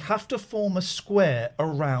 we have to form a square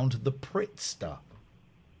around the Pritzter.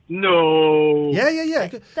 No. Yeah.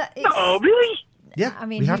 No, really? Yeah, I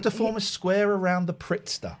mean, we have to form a square around the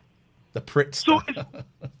Pritzter. The Pritzter.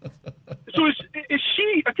 So is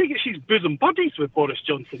she? I think she's bosom buddies with Boris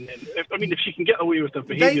Johnson. Then, if she can get away with her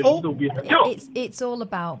behaviour, still be a job. It's all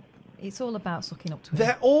about sucking up to it.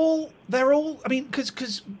 They're all. I mean,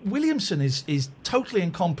 because Williamson is totally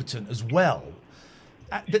incompetent as well.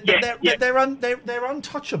 They're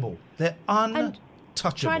untouchable. They're untouchable.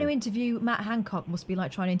 Trying to interview Matt Hancock must be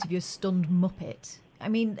like trying to interview a stunned Muppet. I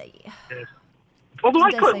mean, although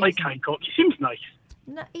I quite like Hancock, he seems nice.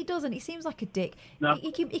 No, he doesn't. He seems like a dick. No.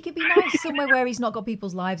 He could be nice somewhere where he's not got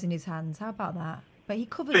people's lives in his hands. How about that? But he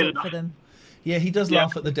covers Fair up enough. for them. Yeah, he does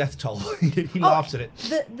laugh at the death toll. he laughs at it.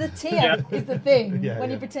 The tear is the thing Yeah, when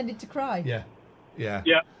yeah. he pretended to cry. Yeah.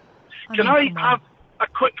 Can I have a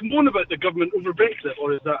quick moan about the government over Brexit,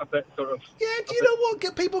 or is that a bit sort of... Yeah, do you know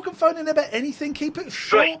what? People can phone in about anything. Keep it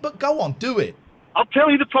short, Right. but go on, do it. I'll tell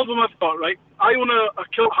you the problem I've got, right? I own a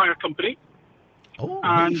kilt hire company,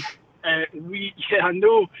 and I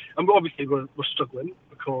know, and obviously we're struggling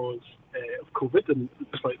because of COVID and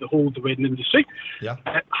just like the whole the wedding industry. Yeah.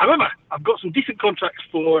 However, I've got some decent contracts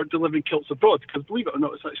for delivering kilts abroad because, believe it or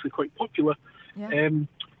not, it's actually quite popular. Yeah.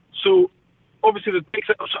 So obviously the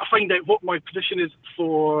Brexit, I find out what my position is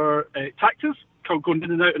for taxes, going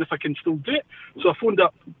in and out, and if I can still do it. So I phoned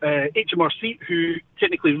up HMRC, who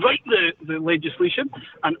technically write the legislation,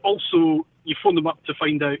 and also you phone them up to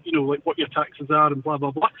find out, like what your taxes are and blah,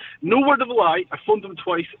 blah, blah. No word of a lie, I phoned them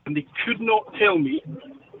twice, and they could not tell me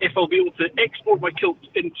if I'll be able to export my kilts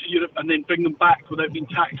into Europe and then bring them back without being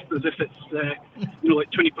taxed as if it's, like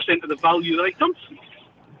 20% of the value of the items.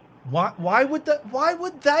 Why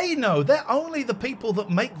would they know? They're only the people that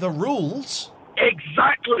make the rules.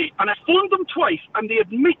 Exactly. And I phoned them twice, and they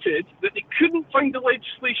admitted that they couldn't find the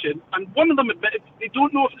legislation, and one of them admitted they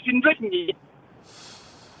don't know if it's been written yet.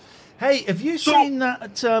 Hey, have you seen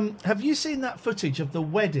that? Have you seen that footage of the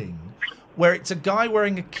wedding where it's a guy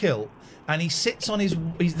wearing a kilt and he sits on his.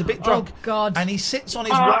 He's a bit drunk. Oh, God. And he sits on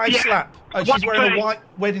his wife's lap. Oh, she's wearing a white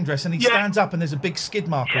wedding dress, and he Yeah. stands up, and there's a big skid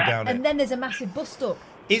marker down it. And then there's a massive bust up.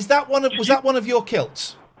 Was that one of your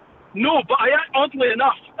kilts? No, but oddly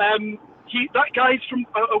enough, that guy's from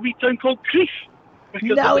a wee town called Crease.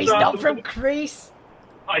 No, he's not from Crease.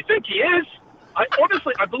 I think he is. I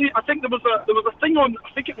think there was a thing on.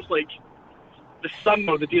 I think it was like the Sun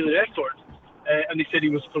or the Daily Record, and they said he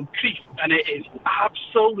was from Crease, and it is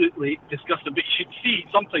absolutely disgusting. But you should see,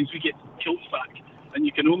 sometimes we get kilts back, and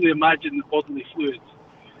you can only imagine the bodily fluids.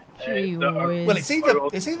 Well, it's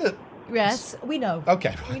either. Yes, we know.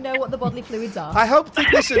 Okay. We know what the bodily fluids are. I hope.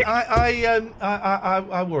 Listen,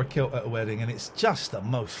 I wore a kilt at a wedding, and it's just the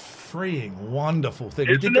most freeing, wonderful thing.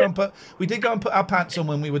 We did go and put our pants on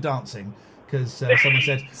when we were dancing. Because someone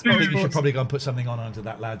said, I think you should probably go and put something on under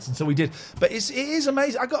that, lads. And so we did. But it is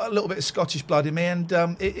amazing. I got a little bit of Scottish blood in me, and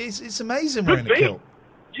it's amazing wearing a kilt.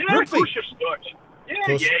 Yeah, of course you're Scotch.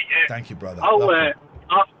 Yeah. Thank you, brother.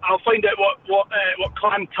 I'll find out what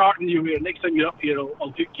clam tartan you wear next time you're up here. I'll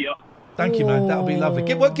hook you up. Thank you, man. That'll be lovely.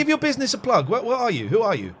 Give your business a plug. What are you? Who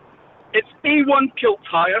are you? It's A1 Kilt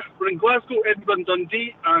Hire. We're in Glasgow, Edinburgh, and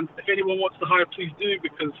Dundee. And if anyone wants to hire, please do,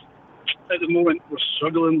 because at the moment we're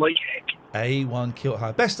struggling like heck. A1 Kilt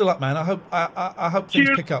Hire. Best of luck, man. I hope things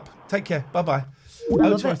pick up. Take care. Bye-bye. I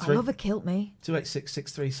love a kilt, me.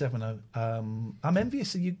 286-6370. I'm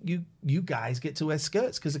envious of you guys get to wear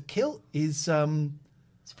skirts, because a kilt is...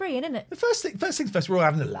 It's free, isn't it? The first things first, we're all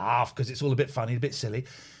having a laugh because it's all a bit funny, a bit silly.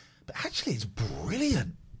 But actually, it's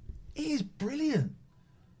brilliant. It is brilliant.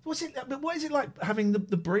 What is it like having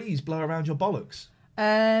the breeze blow around your bollocks?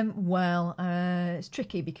 It's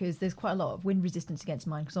tricky because there's quite a lot of wind resistance against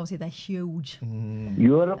mine, because obviously they're huge.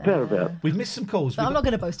 You're a pervert. We've missed some calls. But I'm not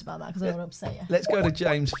going to boast about that because I don't want to upset you. Let's go to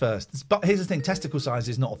James first. But here's the thing, testicle size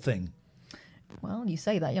is not a thing. Well, you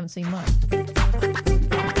say that, you haven't seen mine.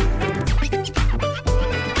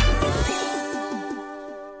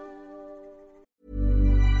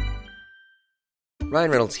 Ryan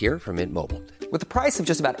Reynolds here from Mint Mobile. With the price of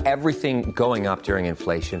just about everything going up during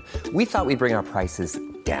inflation, we thought we'd bring our prices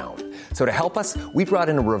down. So to help us, we brought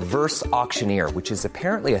in a reverse auctioneer, which is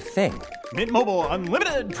apparently a thing. Mint Mobile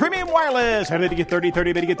Unlimited Premium Wireless. How to get 30,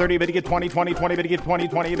 30, bit to get 30, bit to get 20, 20, 20, bit to get 20,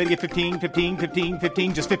 20, bit to get 15, 15, 15,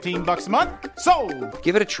 15, just $15 a month? Sold!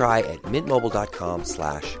 Give it a try at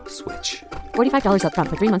mintmobile.com/switch. $45 up front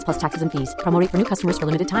for 3 months plus taxes and fees. Promo rate for new customers for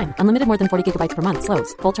limited time. Unlimited more than 40 gigabytes per month.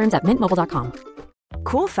 Slows full terms at mintmobile.com.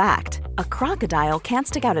 Cool fact, a crocodile can't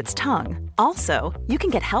stick out its tongue. Also, you can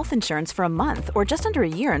get health insurance for a month or just under a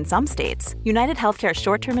year in some states. United Healthcare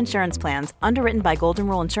short-term insurance plans, underwritten by Golden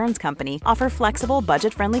Rule Insurance Company, offer flexible,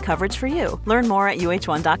 budget-friendly coverage for you. Learn more at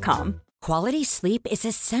uh1.com. Quality sleep is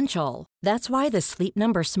essential. That's why the Sleep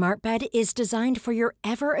Number Smart Bed is designed for your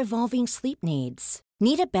ever-evolving sleep needs.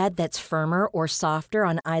 Need a bed that's firmer or softer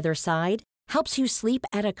on either side? Helps you sleep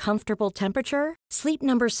at a comfortable temperature? Sleep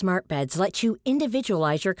Number Smart Beds let you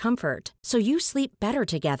individualize your comfort, so you sleep better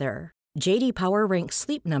together. J.D. Power ranks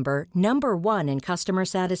Sleep Number number 1 in customer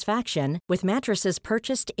satisfaction with mattresses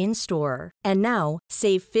purchased in-store. And now,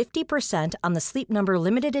 save 50% on the Sleep Number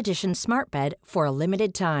Limited Edition Smart Bed for a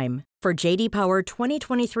limited time. For J.D. Power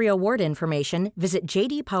 2023 award information, visit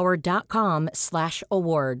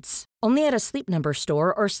jdpower.com/awards. Only at a Sleep Number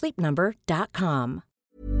store or sleepnumber.com.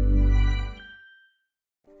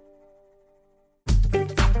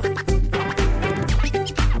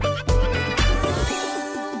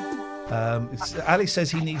 Ali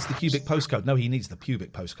says he needs the cubic postcode. No, he needs the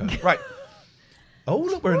pubic postcode. Right. Oh,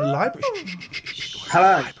 look, we're in the library.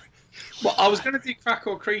 Hello. Well, I was going to do Crack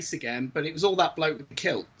or Crease again, but it was all that bloke with the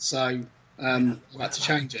kilt, so I had to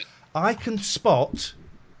change it. I can spot...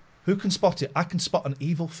 Who can spot it? I can spot an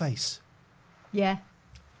evil face. Yeah.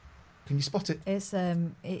 Can you spot it? It's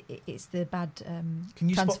the bad can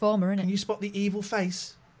you Transformer, isn't it? Can you spot the evil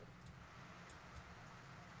face?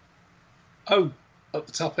 Oh, up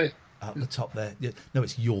the top here. Up the top there. Yeah. No,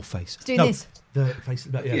 it's your face. It's doing this. The face.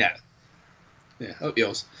 Yeah. Yeah, up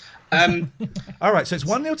yours. All right, so it's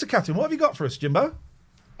 1-0 to Catherine. What have you got for us, Jimbo?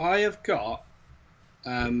 I have got...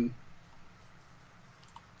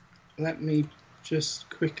 let me just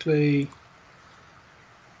quickly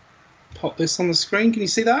pop this on the screen. Can you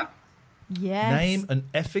see that? Yes. Name an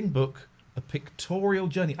effing book, A Pictorial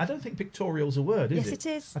Journey. I don't think pictorial's a word, is it? Yes, it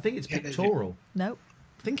is. I think it's pictorial. Nope.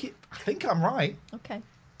 I think I'm right. Okay.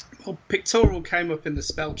 Well, pictorial came up in the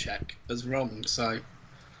spell check as wrong, so...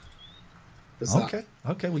 Okay.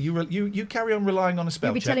 Okay. Well, you carry on relying on a spell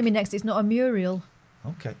You'll be check. telling me next it's not a Muriel.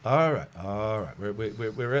 Okay. All right.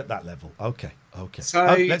 We're at that level. Okay. So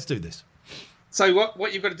let's do this. So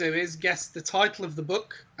what you've got to do is guess the title of the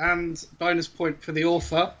book and bonus point for the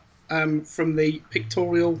author from the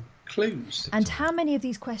pictorial clues. And how many of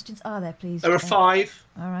these questions are there, please? There are 5.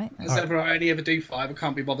 All right. As ever, I only ever do 5. I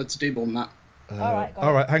can't be bothered to do more than that. All right.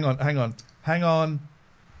 All right. Hang on. All right. Hang on.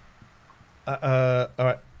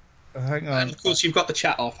 And of course, you've got the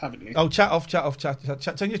chat off, haven't you? Oh, chat off.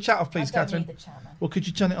 Turn your chat off, please, I don't Catherine. need the chat, man. Well, could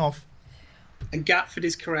you turn it off? And Gatford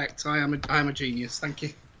is correct. I am a genius. Thank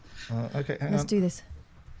you. Okay, hang Let's on. do this.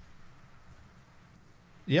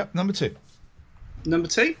 Yep, number 2. Number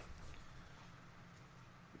 2.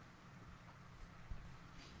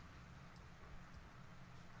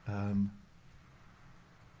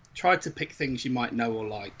 Try to pick things you might know or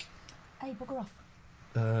like. Hey, bugger off.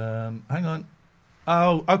 Hang on.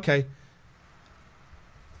 Oh, okay.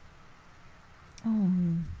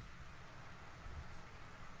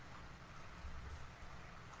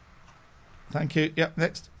 Thank you. Yep,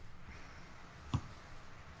 next.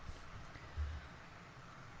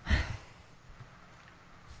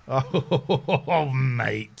 Oh,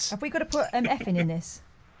 mate. Have we got to put effing in this?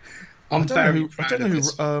 I'm very I don't know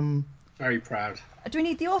who. Very proud. Do we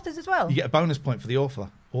need the authors as well? You get a bonus point for the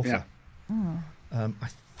author. Yeah. Oh. I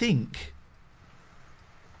think.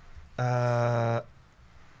 I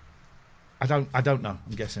don't know.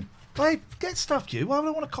 I'm guessing. Hey, get stuffed, you. Why would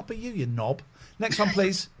I want to copy you, you knob? Next one,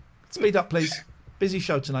 please. Speed up, please. Busy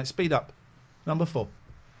show tonight. Speed up. Number 4.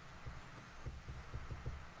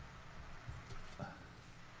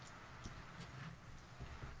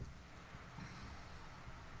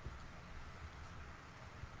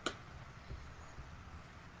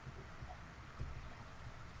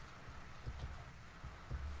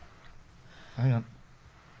 Hang on.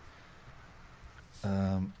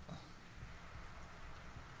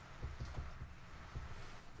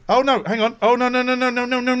 Oh no! Hang on! Oh no! I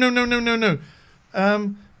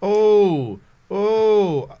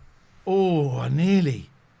nearly.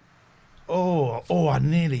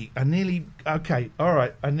 I nearly. Okay, all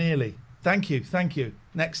right. I nearly. Thank you.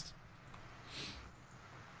 Next.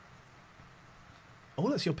 Oh,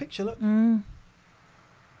 that's your picture. Look.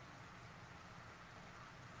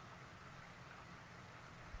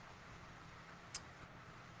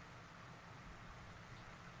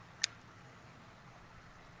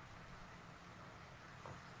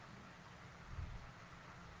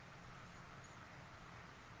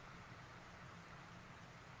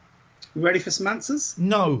 You ready for some answers?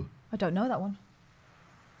 No. I don't know that one.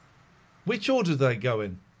 Which order do they go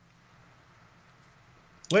in?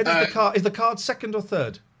 Where does the card? Is the card second or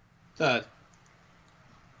third? Third.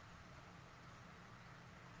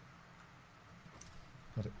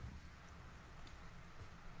 Got it.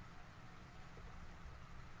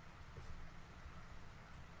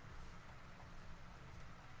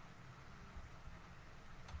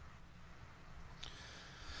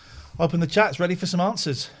 Open the chats. Ready for some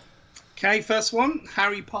answers. Okay, first one,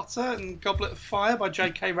 Harry Potter and Goblet of Fire by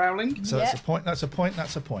J.K. Rowling. So that's a point. That's a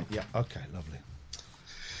point. Yeah. Okay. Lovely.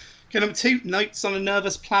 Okay, number 2, Notes on a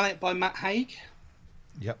Nervous Planet by Matt Haig.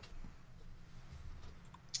 Yep.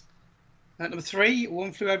 Number 3,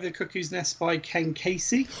 One Flew Over the Cuckoo's Nest by Ken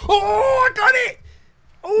Casey. Oh, I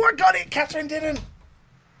got it. Catherine didn't.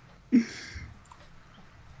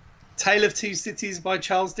 Tale of Two Cities by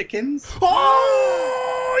Charles Dickens.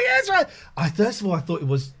 Oh, yes, right. First of all, I thought it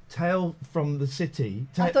was Tale from the City.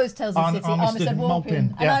 I thought it was Tales of the City, Armistead Maupin.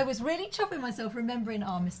 And Yeah. I was really chopping myself remembering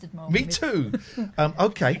Armistead Maupin. Me too.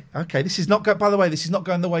 Okay. This is not. By the way, this is not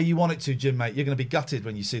going the way you want it to, Jim, mate. You're going to be gutted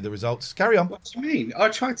when you see the results. Carry on. What do you mean? I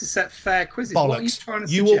tried to set fair quizzes. Bollocks. What are you trying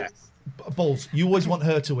to You suggest? Balls. You always want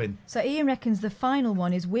her to win. So Ian reckons the final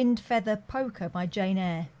one is Wind Feather Poker by Jane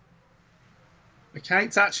Eyre. Okay,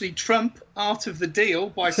 it's actually Trump, Art of the Deal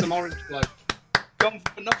by some orange bloke. Gone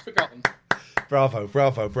but not forgotten.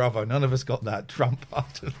 Bravo. None of us got that. Trump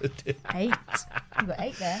after the deal. 8. You got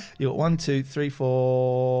 8 there. You got 1, 2, 3,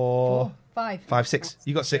 4... 5. 5, 6.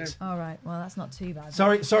 You got 6. All right. Well, that's not too bad.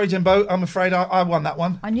 Sorry, Jimbo. I'm afraid I won that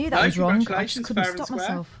one. I knew that was wrong. I just couldn't fair and stop square.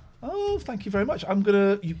 myself. Oh, thank you very much. I'm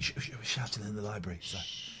gonna. You shouting in the library. So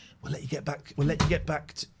we'll let you get back. We're gonna get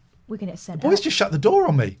sent The boys out. just shut the door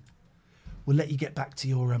on me. We'll let you get back to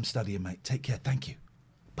your studying, mate. Take care. Thank you.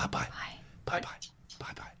 Bye. That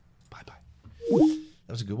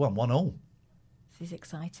was a good one. 1-1. This is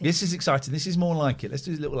exciting. This is more like it. Let's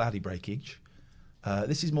do a little addy breakage.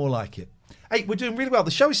 This is more like it. Hey, we're doing really well.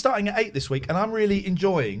 The show is starting at 8 this week, and I'm really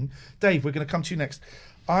enjoying. Dave, we're going to come to you next.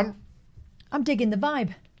 I'm digging the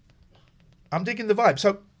vibe.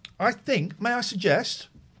 So I think, may I suggest,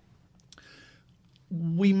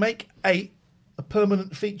 we make 8 a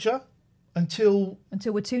permanent feature until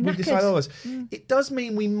we're too we knackered. decide otherwise. It does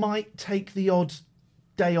mean we might take the odd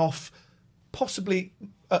day off, possibly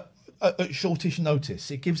at shortish notice.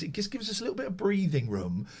 It just gives us a little bit of breathing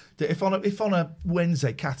room. That if on a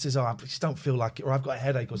Wednesday, Kath says, "Oh, I just don't feel like it," or "I've got a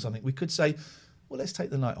headache" or something, we could say, "Well, let's take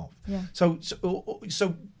the night off." Yeah. So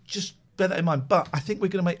just bear that in mind. But I think we're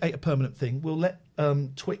going to make 8 a permanent thing. We'll let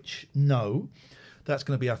Twitch know that's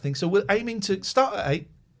going to be our thing. So we're aiming to start at 8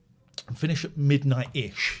 and finish at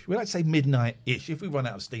midnight-ish. We like to say midnight-ish. If we run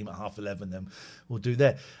out of steam at 11:30, then we'll do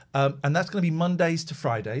there. And that's going to be Mondays to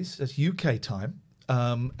Fridays. That's UK time.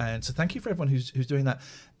 And so thank you for everyone who's doing that.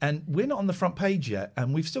 And we're not on the front page yet,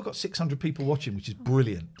 and we've still got 600 people watching, which is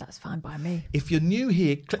brilliant. That's fine by me. If you're new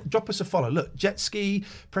here, drop us a follow. Look, Jetski,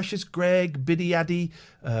 Precious Greg, Biddy Addy,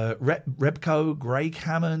 Rebco, Craig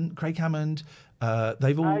Hammond,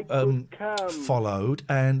 they've all followed.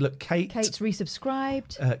 And look, Kate's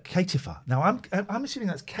resubscribed. Katifa. Now, I'm assuming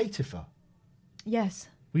that's Katifa. Yes.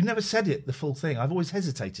 We've never said it, the full thing. I've always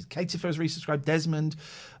hesitated. Katifa has resubscribed. Desmond,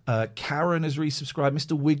 Karen has resubscribed.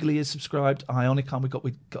 Mr. Wiggly has subscribed. Ionicon, we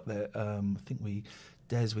got there. I think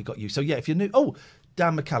Des, we got you. So yeah, if you're new,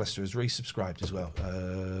 Dan McAllister has resubscribed as well.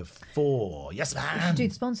 4, yes, man. We should do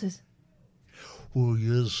the sponsors. Oh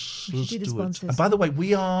yes, We should do the sponsors. And by the way,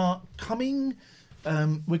 we are coming.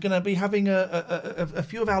 We're going to be having a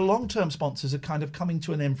few of our long-term sponsors are kind of coming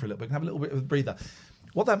to an end for a little bit. We're going to have a little bit of a breather.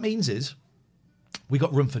 What that means is, we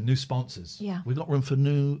got room for new sponsors. Yeah. We got room for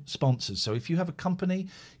new sponsors. So if you have a company,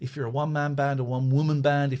 if you're a one-man band, a one-woman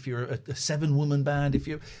band, if you're a 7-woman band, if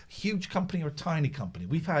you're a huge company or a tiny company.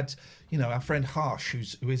 We've had, our friend Harsh,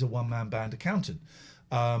 who is a one-man band accountant.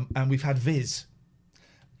 And we've had Viz,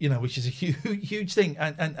 which is a huge thing.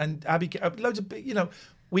 And Abby, loads of,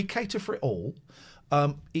 we cater for it all.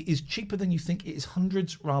 It is cheaper than you think. It is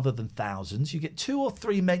hundreds rather than thousands. You get 2 or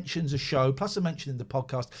 3 mentions a show, plus a mention in the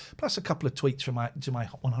podcast, plus a couple of tweets to my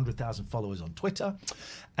 100,000 followers on Twitter.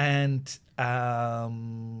 And so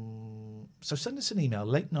send us an email,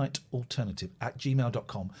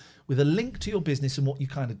 latenightalternative@gmail.com, with a link to your business and what you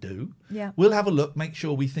kind of do. Yeah. We'll have a look, make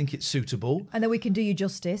sure we think it's suitable. And then we can do you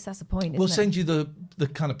justice. That's the point, We'll isn't send you the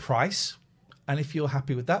kind of price. And if you're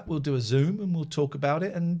happy with that, we'll do a Zoom and we'll talk about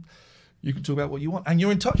it. And you can talk about what you want. And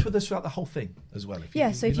you're in touch with us throughout the whole thing as well.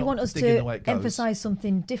 So if you want us to emphasise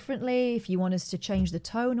something differently, if you want us to change the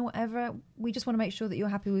tone or whatever, we just want to make sure that you're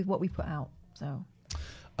happy with what we put out. So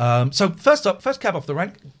first cab off the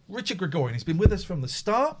rank, Richard Gregorian. He's been with us from the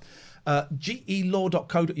start.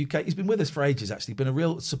 GElaw.co.uk. He's been with us for ages, actually. Been a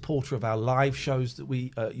real supporter of our live shows that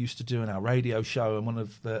we used to do in our radio show, and one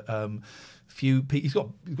of the few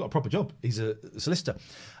people. He's got a proper job. He's a solicitor,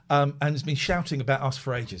 and has been shouting about us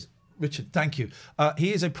for ages. Richard, thank you.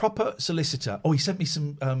 He is a proper solicitor. He sent me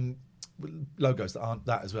some logos that aren't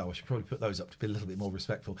that as well. I should probably put those up to be a little bit more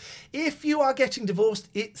respectful. If you are getting divorced,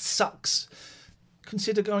 it sucks.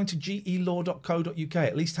 Consider going to gelaw.co.uk,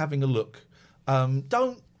 at least having a look.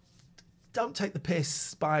 Don't take the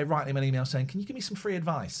piss by writing him an email saying, "Can you give me some free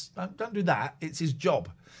advice?" Don't do that. It's his job.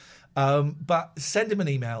 But send him an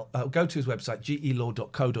email. Go to his website,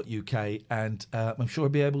 gelaw.co.uk, and I'm sure he'll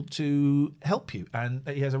be able to help you. And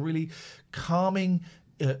he has a really calming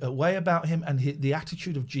way about him, and the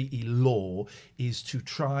attitude of GE Law is to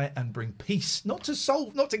try and bring peace, not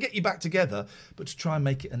to get you back together, but to try and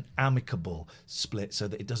make it an amicable split so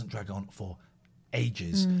that it doesn't drag on for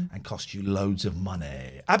ages and cost you loads of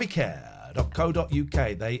money.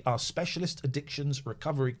 Abbeycare.co.uk. They are specialist addictions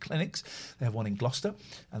recovery clinics. They have one in Gloucester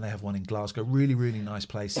and they have one in Glasgow. Really, really nice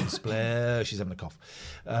places. Blair, she's having a cough.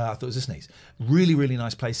 I thought it was a sneeze. Really, really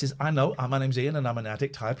nice places. I know. My name's Ian and I'm an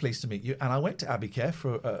addict. Hi, pleased to meet you. And I went to Abbeycare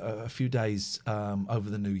for a few days over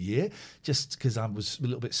the new year, just because I was a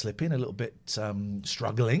little bit slipping, a little bit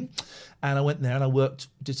struggling. And I went there and I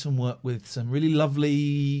did some work with some really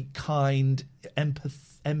lovely, kind,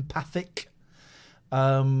 empathic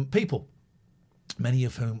people, many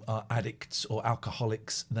of whom are addicts or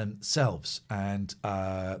alcoholics themselves, and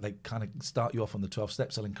they kind of start you off on the 12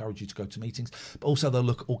 steps. They'll encourage you to go to meetings, but also they'll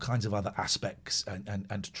look at all kinds of other aspects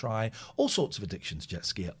and to try all sorts of addictions. Jet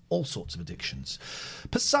skier, all sorts of addictions.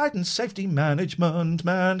 Poseidon Safety Management,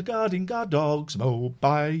 manned guarding guard dogs,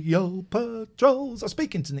 mobile patrols. I was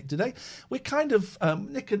speaking to Nick today. We're kind of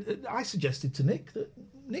I suggested to Nick that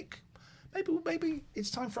maybe it's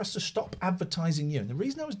time for us to stop advertising you. And the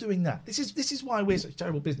reason I was doing that, this is why we're such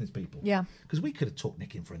terrible business people. Yeah. Because we could have talked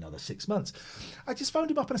Nick in for another 6 months. I just phoned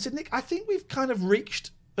him up and I said, Nick, I think we've kind of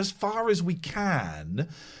reached as far as we can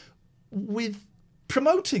with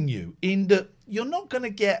promoting you, in that you're not going to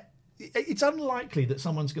get it's unlikely that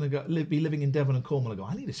someone's going to be living in Devon and Cornwall and go,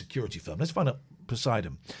 I need a security firm. Let's find out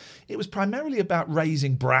Poseidon. It was primarily about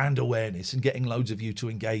raising brand awareness and getting loads of you to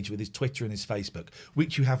engage with his Twitter and his Facebook,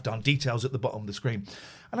 which you have done. Details at the bottom of the screen.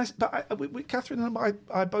 And Catherine and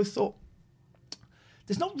I both thought,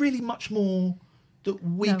 there's not really much more that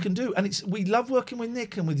we can do. And we love working with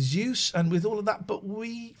Nick and with Zeus and with all of that, but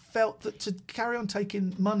we felt that to carry on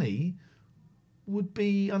taking money would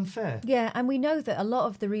be unfair. Yeah, and we know that a lot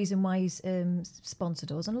of the reason why he's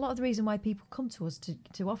sponsored us and a lot of the reason why people come to us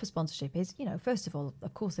to offer sponsorship is, first of all,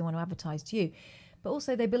 of course, they want to advertise to you, but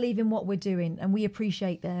also they believe in what we're doing and we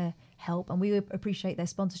appreciate their help and we appreciate their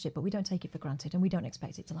sponsorship, but we don't take it for granted and we don't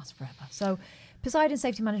expect it to last forever. So Poseidon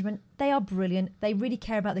Safety Management, they are brilliant. They really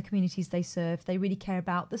care about the communities they serve. They really care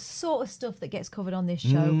about the sort of stuff that gets covered on this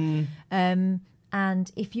show.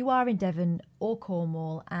 And if you are in Devon or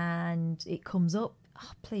Cornwall and it comes up,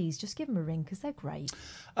 please just give them a ring because they're great.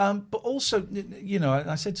 But also,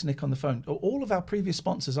 I said to Nick on the phone, all of our previous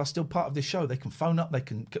sponsors are still part of this show. They can phone up, they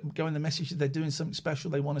can go in the message if they're doing something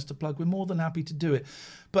special they want us to plug. We're more than happy to do it.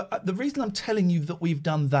 But the reason I'm telling you that we've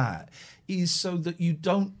done that is so that you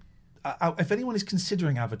don't... if anyone is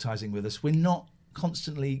considering advertising with us, we're not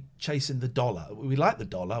constantly chasing the dollar. We like the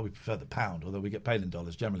dollar, we prefer the pound, although we get paid in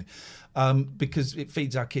dollars generally, because it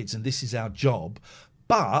feeds our kids and this is our job.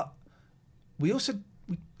 But we also,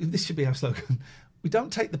 this should be our slogan, we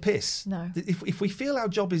don't take the piss. No. If we feel our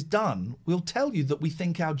job is done, we'll tell you that we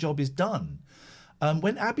think our job is done.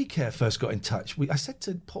 When AbbeyCare first got in touch, I said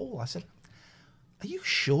to Paul, I said, are you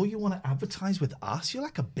sure you want to advertise with us? You're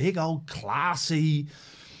like a big old classy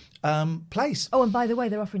place. Oh, and by the way,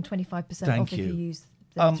 they're offering 25% off if you use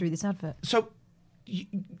them through this advert. So,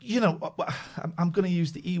 I'm going to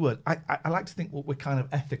use the E word. I like to think we're kind of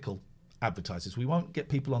ethical advertisers. We won't get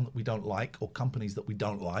people on that we don't like or companies that we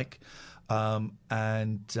don't like. I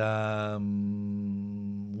need to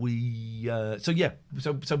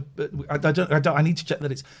check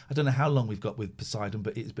that it's, I don't know how long we've got with Poseidon,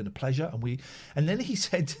 but it's been a pleasure. And then he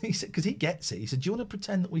said, because he gets it, he said, do you want to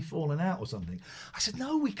pretend that we've fallen out or something? I said,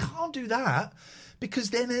 no, we can't do that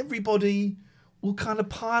because then everybody will kind of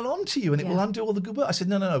pile on to you and it will undo all the good work. I said,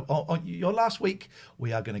 no. On your last week,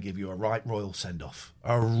 we are going to give you a right royal send-off.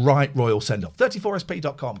 A right royal send-off.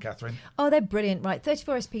 34sp.com, Catherine. Oh, they're brilliant. Right,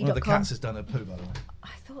 34sp.com. One of the cats has done a poo, by the way.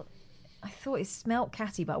 I thought it smelt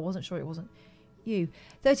catty, but I wasn't sure it wasn't you.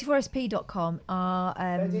 34sp.com are...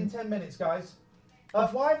 Ready in 10 minutes, guys.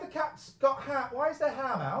 Why have the cats got ham? Why is there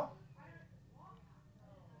ham out?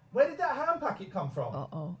 Where did that ham packet come from?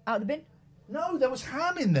 Uh-oh. Out of the bin? No, there was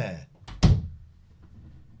ham in there.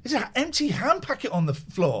 There's an empty ham packet on the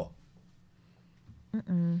floor.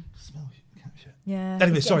 Smell cat shit. Yeah.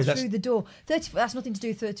 Anyway, sorry. Through the door. That's nothing to do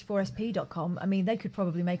with 34sp.com. I mean, they could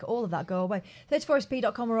probably make all of that go away.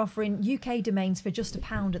 34sp.com are offering UK domains for just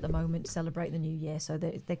 £1 at the moment to celebrate the new year. So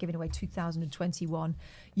they're giving away 2021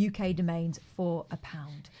 UK domains for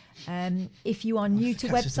 £1. If you are new to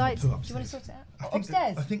websites, do you want to sort it out?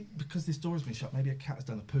 Upstairs. I think because this door has been shut, maybe a cat has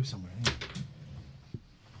done a poo somewhere. Yeah.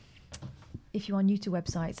 If you are new to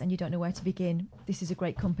websites and you don't know where to begin, this is a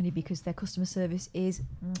great company because their customer service is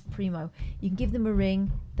primo. You can give them a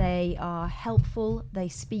ring. They are helpful. They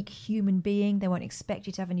speak human being. They won't expect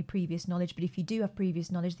you to have any previous knowledge, but if you do have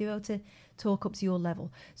previous knowledge, they'll be able to talk up to your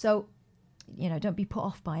level. So, don't be put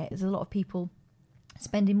off by it. There's a lot of people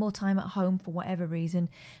spending more time at home for whatever reason.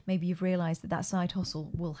 Maybe you've realised that side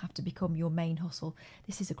hustle will have to become your main hustle.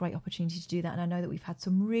 This is a great opportunity to do that, and I know that we've had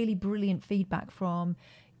some really brilliant feedback from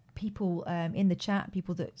people in the chat,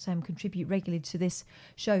 people that contribute regularly to this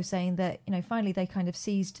show, saying that finally they kind of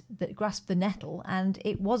grasped the nettle, and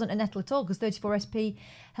it wasn't a nettle at all because 34SP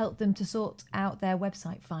helped them to sort out their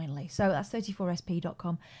website finally. So that's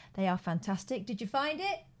 34sp.com. They are fantastic. Did you find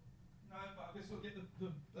it? No, but I guess we'll get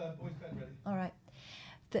the boys' bed ready. All right.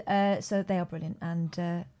 So they are brilliant, and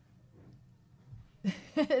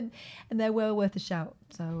and they're well worth a shout.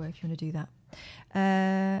 So if you want to do that.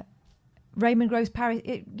 Raymond Groves Paris.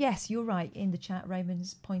 Yes, you're right. In the chat,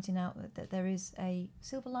 Raymond's pointing out that there is a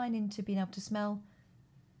silver lining to being able to smell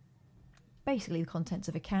basically the contents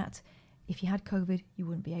of a cat. If you had COVID, you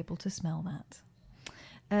wouldn't be able to smell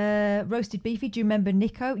that. Roasted Beefy, do you remember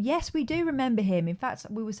Nico? Yes, we do remember him. In fact,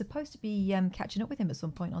 we were supposed to be catching up with him at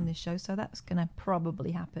some point on this show, so that's going to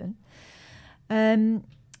probably happen. And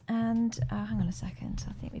hang on a second.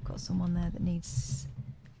 I think we've got someone there that needs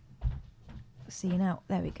seeing out.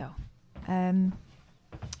 There we go.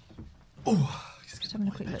 Just having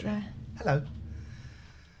a quick look there. Hello.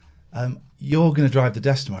 You're going to drive the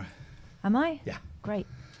desk tomorrow. Am I? Yeah. Great.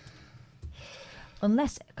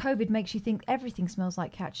 unless COVID makes you think everything smells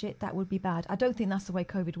like cat shit, that would be bad. I don't think that's the way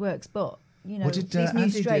COVID works, but, you know, What did these new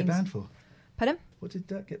Andy strains... get banned for? Pardon? What did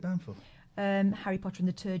that get banned for? Harry Potter and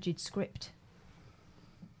the Turgid script.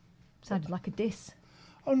 Sounded like a diss.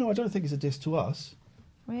 Oh, no, I don't think it's a diss to us.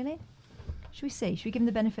 Really? Should we see? Should we give him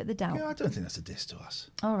the benefit of the doubt? Yeah, I don't think that's a diss to us.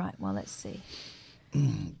 All right, well, let's see.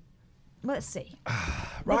 Let's see.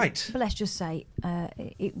 Right. But let's just say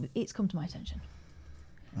it's come to my attention.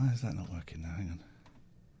 Why is that not working now? Hang on.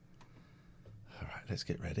 All right, let's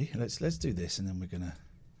get ready. Let's do this, and then we're going to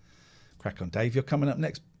crack on. Dave, you're coming up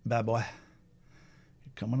next, bad boy.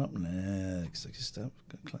 You're coming up next. Just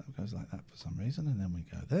goes like that for some reason, and then we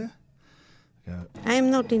go there. Go.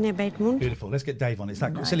 I'm not in a bad mood. Beautiful. Let's get Dave on. It's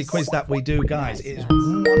that silly quiz that we do, guys. It is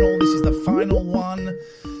 1-1. This is the final one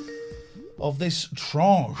of this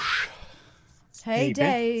tranche. Hey,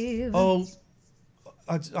 Dave. Oh,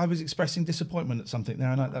 I was expressing disappointment at something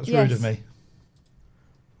there, and that was rude of me.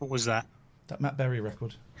 What was that? That Matt Berry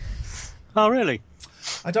record. Oh, really?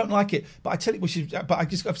 I don't like it, but I tell you, I'm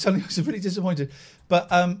telling you, I was really disappointed.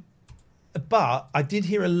 But I did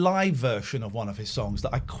hear a live version of one of his songs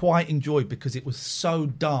that I quite enjoyed because it was so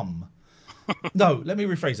dumb. No, let me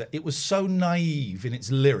rephrase that. It was so naive in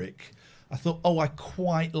its lyric. I thought, I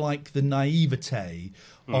quite like the naivete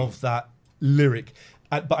of that lyric.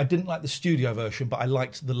 But I didn't like the studio version, but I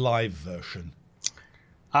liked the live version.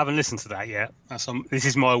 I haven't listened to that yet. This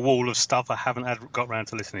is my wall of stuff I haven't got around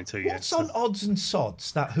to listening to yet. What's on Odds and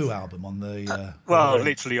Sods, that Who album on the...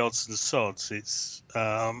 literally Odds and Sods. It's...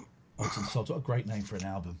 Odds and Sods, what a great name for an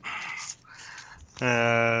album.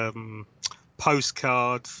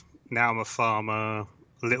 Postcard, Now I'm a Farmer,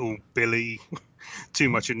 Little Billy, Too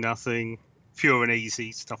Much of Nothing, Pure and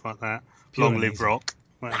Easy, stuff like that. Long Live Rock.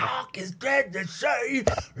 Rock is dead to say,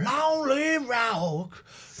 long live rock,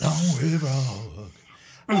 long live rock.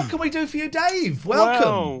 What can we do for you, Dave?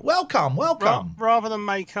 Welcome. Rather than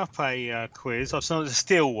make up a quiz, I've started to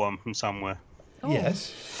steal one from somewhere. Oh.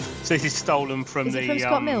 Yes. So this is stolen from Is it from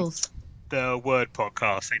Scott Mills? The Word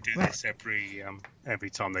podcast. They do this every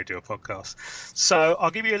time they do a podcast. So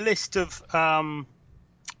I'll give you a list of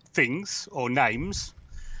things or names.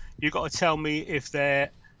 You've got to tell me if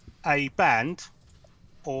they're a band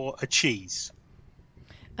or a cheese.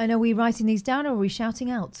 And are we writing these down or are we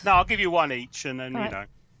shouting out? No, I'll give you one each, and then, All right.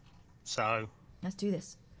 So... Let's do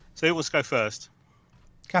this. So who wants to go first?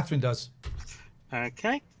 Catherine does.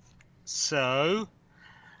 Okay. So...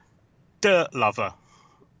 Dirt Lover.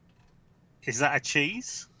 Is that a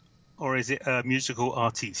cheese? Or is it a musical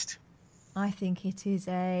artiste? I think it is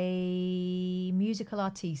a musical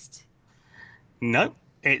artiste. No.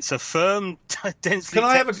 It's a firm, densely...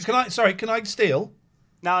 Can I steal?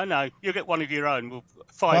 No. You'll get one of your own. We'll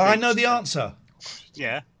I know the answer.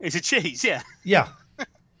 Yeah. It's a cheese, yeah. Yeah.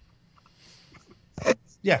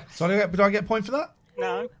 Yeah. So do I get a point for that?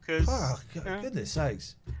 No, because... Oh, goodness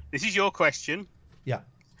sakes. This is your question. Yeah.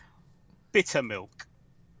 Bittermilk.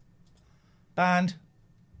 Band.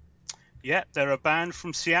 Yeah, they're a band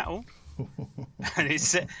from Seattle. and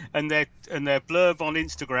their blurb on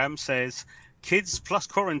Instagram says... Kids plus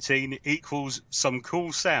quarantine equals some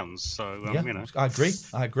cool sounds. So, I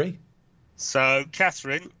agree. So,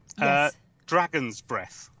 Catherine, Yes. Dragon's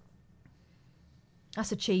Breath.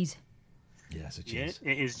 That's a cheese. Yeah, it's a cheese.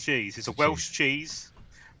 Yeah, it is cheese. It's a Welsh cheese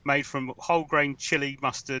made from whole grain chili,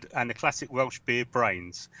 mustard, and the classic Welsh beer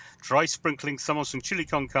brains. Dry sprinkling some chili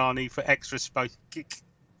con carne for extra spice kick.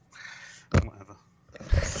 Whatever.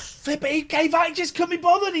 Flip it, he gave out, he just couldn't be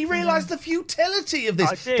bothered. He realised the futility of this.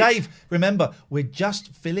 I did. Dave, remember, we're just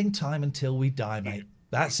filling time until we die, mate.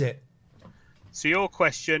 That's it. So your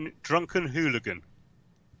question, Drunken Hooligan.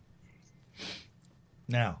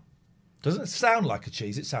 Now, doesn't sound like a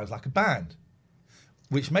cheese, it sounds like a band.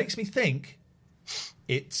 Which makes me think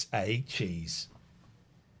it's a cheese.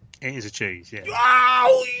 It is a cheese, yeah.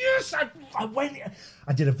 Oh, yes!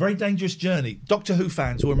 I did a very dangerous journey. Doctor Who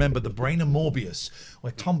fans will remember the brain of Morbius,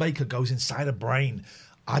 where Tom Baker goes inside a brain.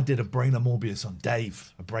 I did a brain of Morbius on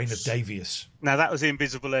Dave, a brain of Davius. Now, that was the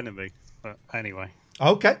Invisible Enemy, but anyway.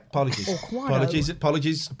 Okay, apologies. Oh,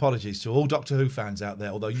 Apologies to all Doctor Who fans out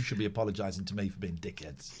there, although you should be apologising to me for being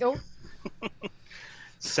dickheads. Oh.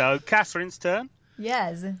 So, Catherine's turn.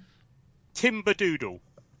 Yes. Timberdoodle.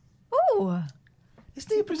 Oh.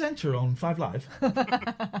 Isn't he a presenter on 5 Live?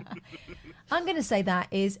 I'm going to say that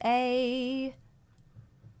is a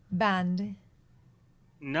band.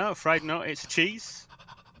 No, afraid not. It's a cheese.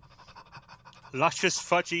 Luscious,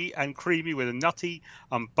 fudgy, and creamy with a nutty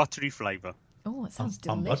and buttery flavour. Oh, it sounds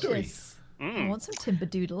buttery. delicious. I want some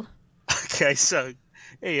Timberdoodle. Okay, so,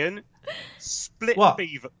 Ian, Split What?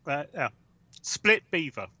 Beaver. Split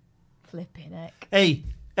Beaver. Flipping heck. Hey,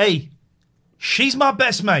 she's my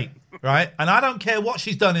best mate, right? And I don't care what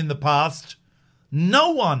she's done in the past.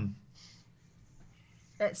 No one.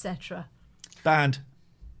 Etc. Band.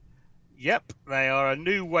 Yep, they are a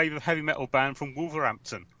new wave of heavy metal band from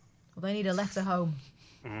Wolverhampton. Well, they need a letter home.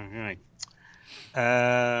 Right.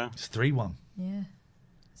 It's 3-1. Yeah.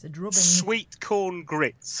 It's a drubbing. Sweet corn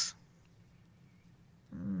grits.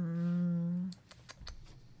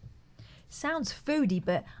 Sounds foodie,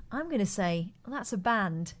 but I'm going to say that's a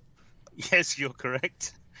band. Yes, you're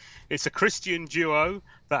correct. It's a Christian duo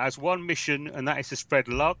that has one mission, and that is to spread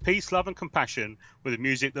love, peace, love, and compassion with the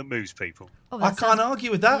music that moves people. Oh, I can't argue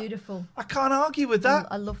with that. Beautiful. I can't argue with that.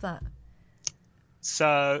 I love that.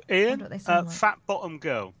 So, Ian, what they sound like. Fat Bottom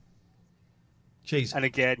Girl. Cheese. And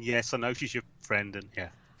again, yes, I know she's your friend, and yeah.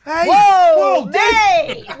 Hey! Whoa,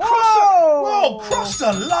 Dave! mate! Whoa! Cross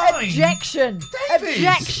the line! Objection! David!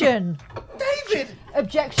 Objection! David!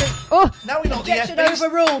 Objection! Oh! Now we know what the Objection FB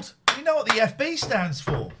overruled. We know what the FB stands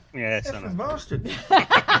for. Yes, I know. Bastard.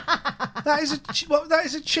 That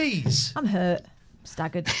is a cheese. I'm hurt.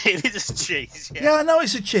 Staggered. It is a cheese. Yeah, I know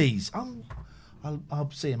it's a cheese.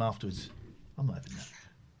 I'll see him afterwards. I'm not having that.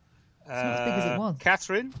 It's not as big as it was.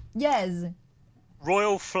 Catherine? Yes.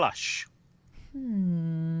 Royal Flush.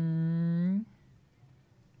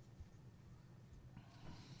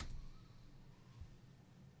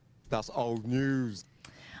 That's old news.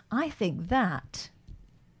 I think that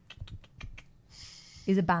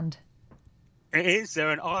is a band. It is.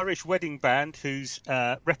 They're an Irish wedding band whose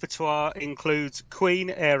repertoire includes Queen,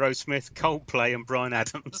 Aerosmith, Coldplay, and Bryan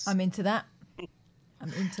Adams. I'm into that.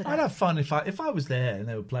 I'd have fun if I was there and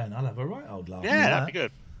they were playing. I'd have a right old laugh. Yeah, that'd be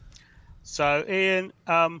good. So, Ian,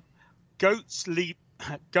 Goats Leap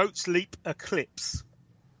Eclipse.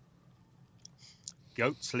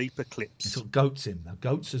 Goats Leap Eclipse. It's got goats in. Now,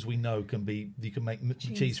 goats, as we know, you can make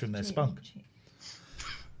cheese from their spunk.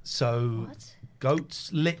 So, What?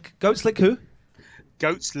 goats lick who?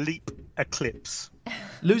 Goats Leap Eclipse.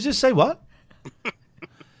 Losers say what?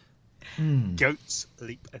 Goats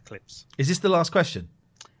Leap Eclipse. Is this the last question?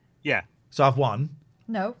 Yeah. So I've won.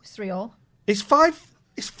 No, it's 3-all. It's 5.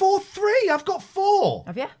 It's 4-3. I've got 4.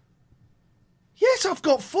 Have you? Yes, I've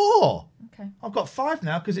got 4. Okay. I've got 5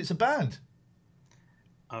 now because it's a band.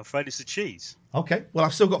 I'm afraid it's a cheese. Okay. Well,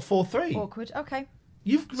 I've still got 4-3. Awkward. Okay.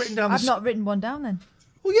 You've written down. I've not written one down then.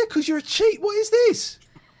 Well, yeah, because you're a cheat. What is this?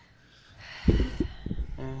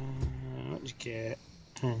 What did you get?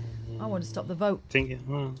 I want to stop the vote. I don't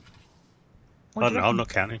know. I'm not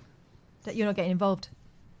counting. That you're not getting involved.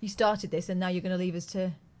 You started this and now you're going to leave us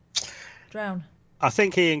to drown. I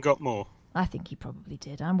think Ian got more. I think he probably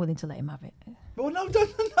did. I'm willing to let him have it. Well, no.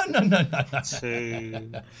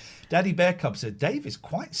 2. Daddy Bear Cub said Dave is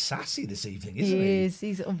quite sassy this evening, isn't he? He is.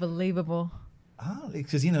 He's unbelievable. Oh,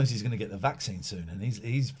 because he knows he's going to get the vaccine soon, and he's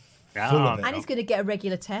full of it. And he's going to get a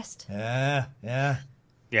regular test. Yeah. Yeah.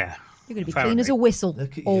 You're going to be clean as a whistle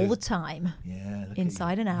all the time. Yeah.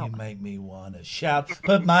 Inside and out. You make me want to shout.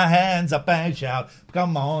 Put my hands up and shout.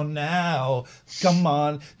 Come on now. Come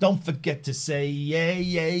on. Don't forget to say yeah,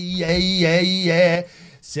 yeah, yeah, yeah, yeah.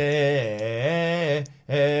 Say,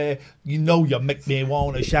 you know you make me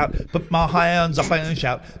want to shout. Put my hands up and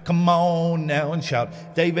shout. Come on now and shout.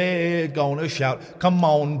 David gonna shout. Come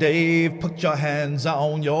on, Dave, put your hands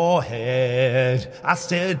on your head. I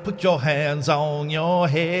said put your hands on your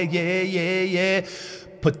head. Yeah, yeah, yeah.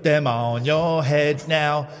 Put them on your head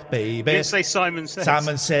now, baby. Didn't say Simon Says.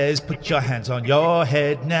 Simon Says, put your hands on your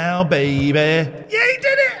head now, baby. Yeah, he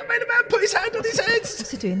did it. I made a man put his hand on his head.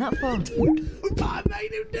 What's he doing that for? I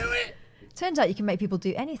made him do it. Turns out you can make people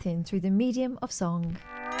do anything through the medium of song.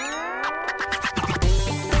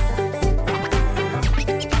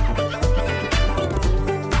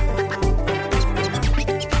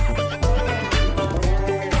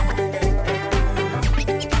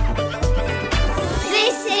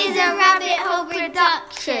 This is a Rabbit Hole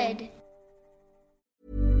production.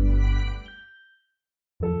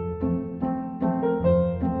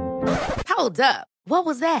 Hold up. What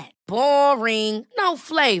was that? Boring. No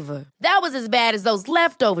flavor. That was as bad as those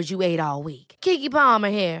leftovers you ate all week. Keke Palmer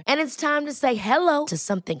here, and it's time to say hello to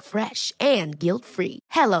something fresh and guilt-free.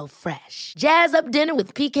 Hello Fresh. Jazz up dinner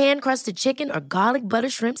with pecan-crusted chicken or garlic butter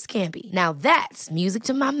shrimp scampi. Now that's music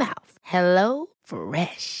to my mouth. Hello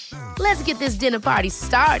Fresh. Let's get this dinner party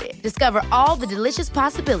started. Discover all the delicious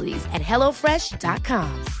possibilities at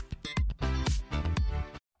HelloFresh.com.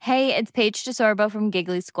 Hey, it's Paige DeSorbo from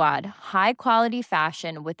Giggly Squad. High quality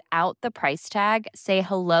fashion without the price tag. Say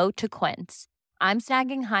hello to Quince. I'm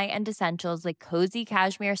snagging high-end essentials like cozy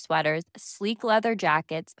cashmere sweaters, sleek leather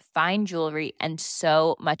jackets, fine jewelry, and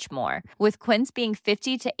so much more. With Quince being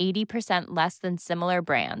 50 to 80% less than similar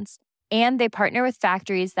brands. And they partner with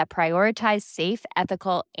factories that prioritize safe,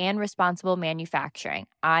 ethical, and responsible manufacturing.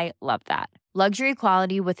 I love that. Luxury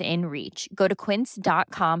quality within reach. Go to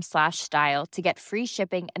quince.com/style to get free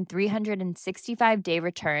shipping and 365-day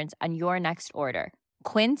returns on your next order.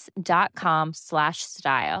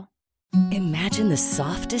 Quince.com/style. Imagine the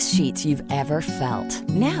softest sheets you've ever felt.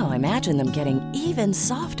 Now imagine them getting even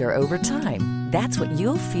softer over time. That's what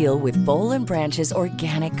you'll feel with Boll & Branch's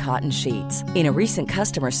organic cotton sheets. In a recent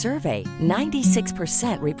customer survey,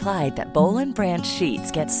 96% replied that Boll & Branch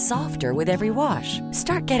sheets get softer with every wash.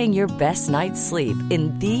 Start getting your best night's sleep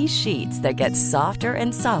in these sheets that get softer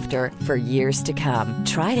and softer for years to come.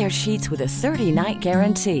 Try their sheets with a 30-night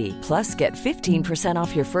guarantee. Plus, get 15%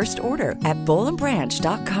 off your first order at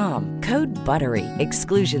bollandbranch.com. Code BUTTERY.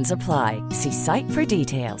 Exclusions apply. See site for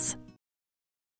details.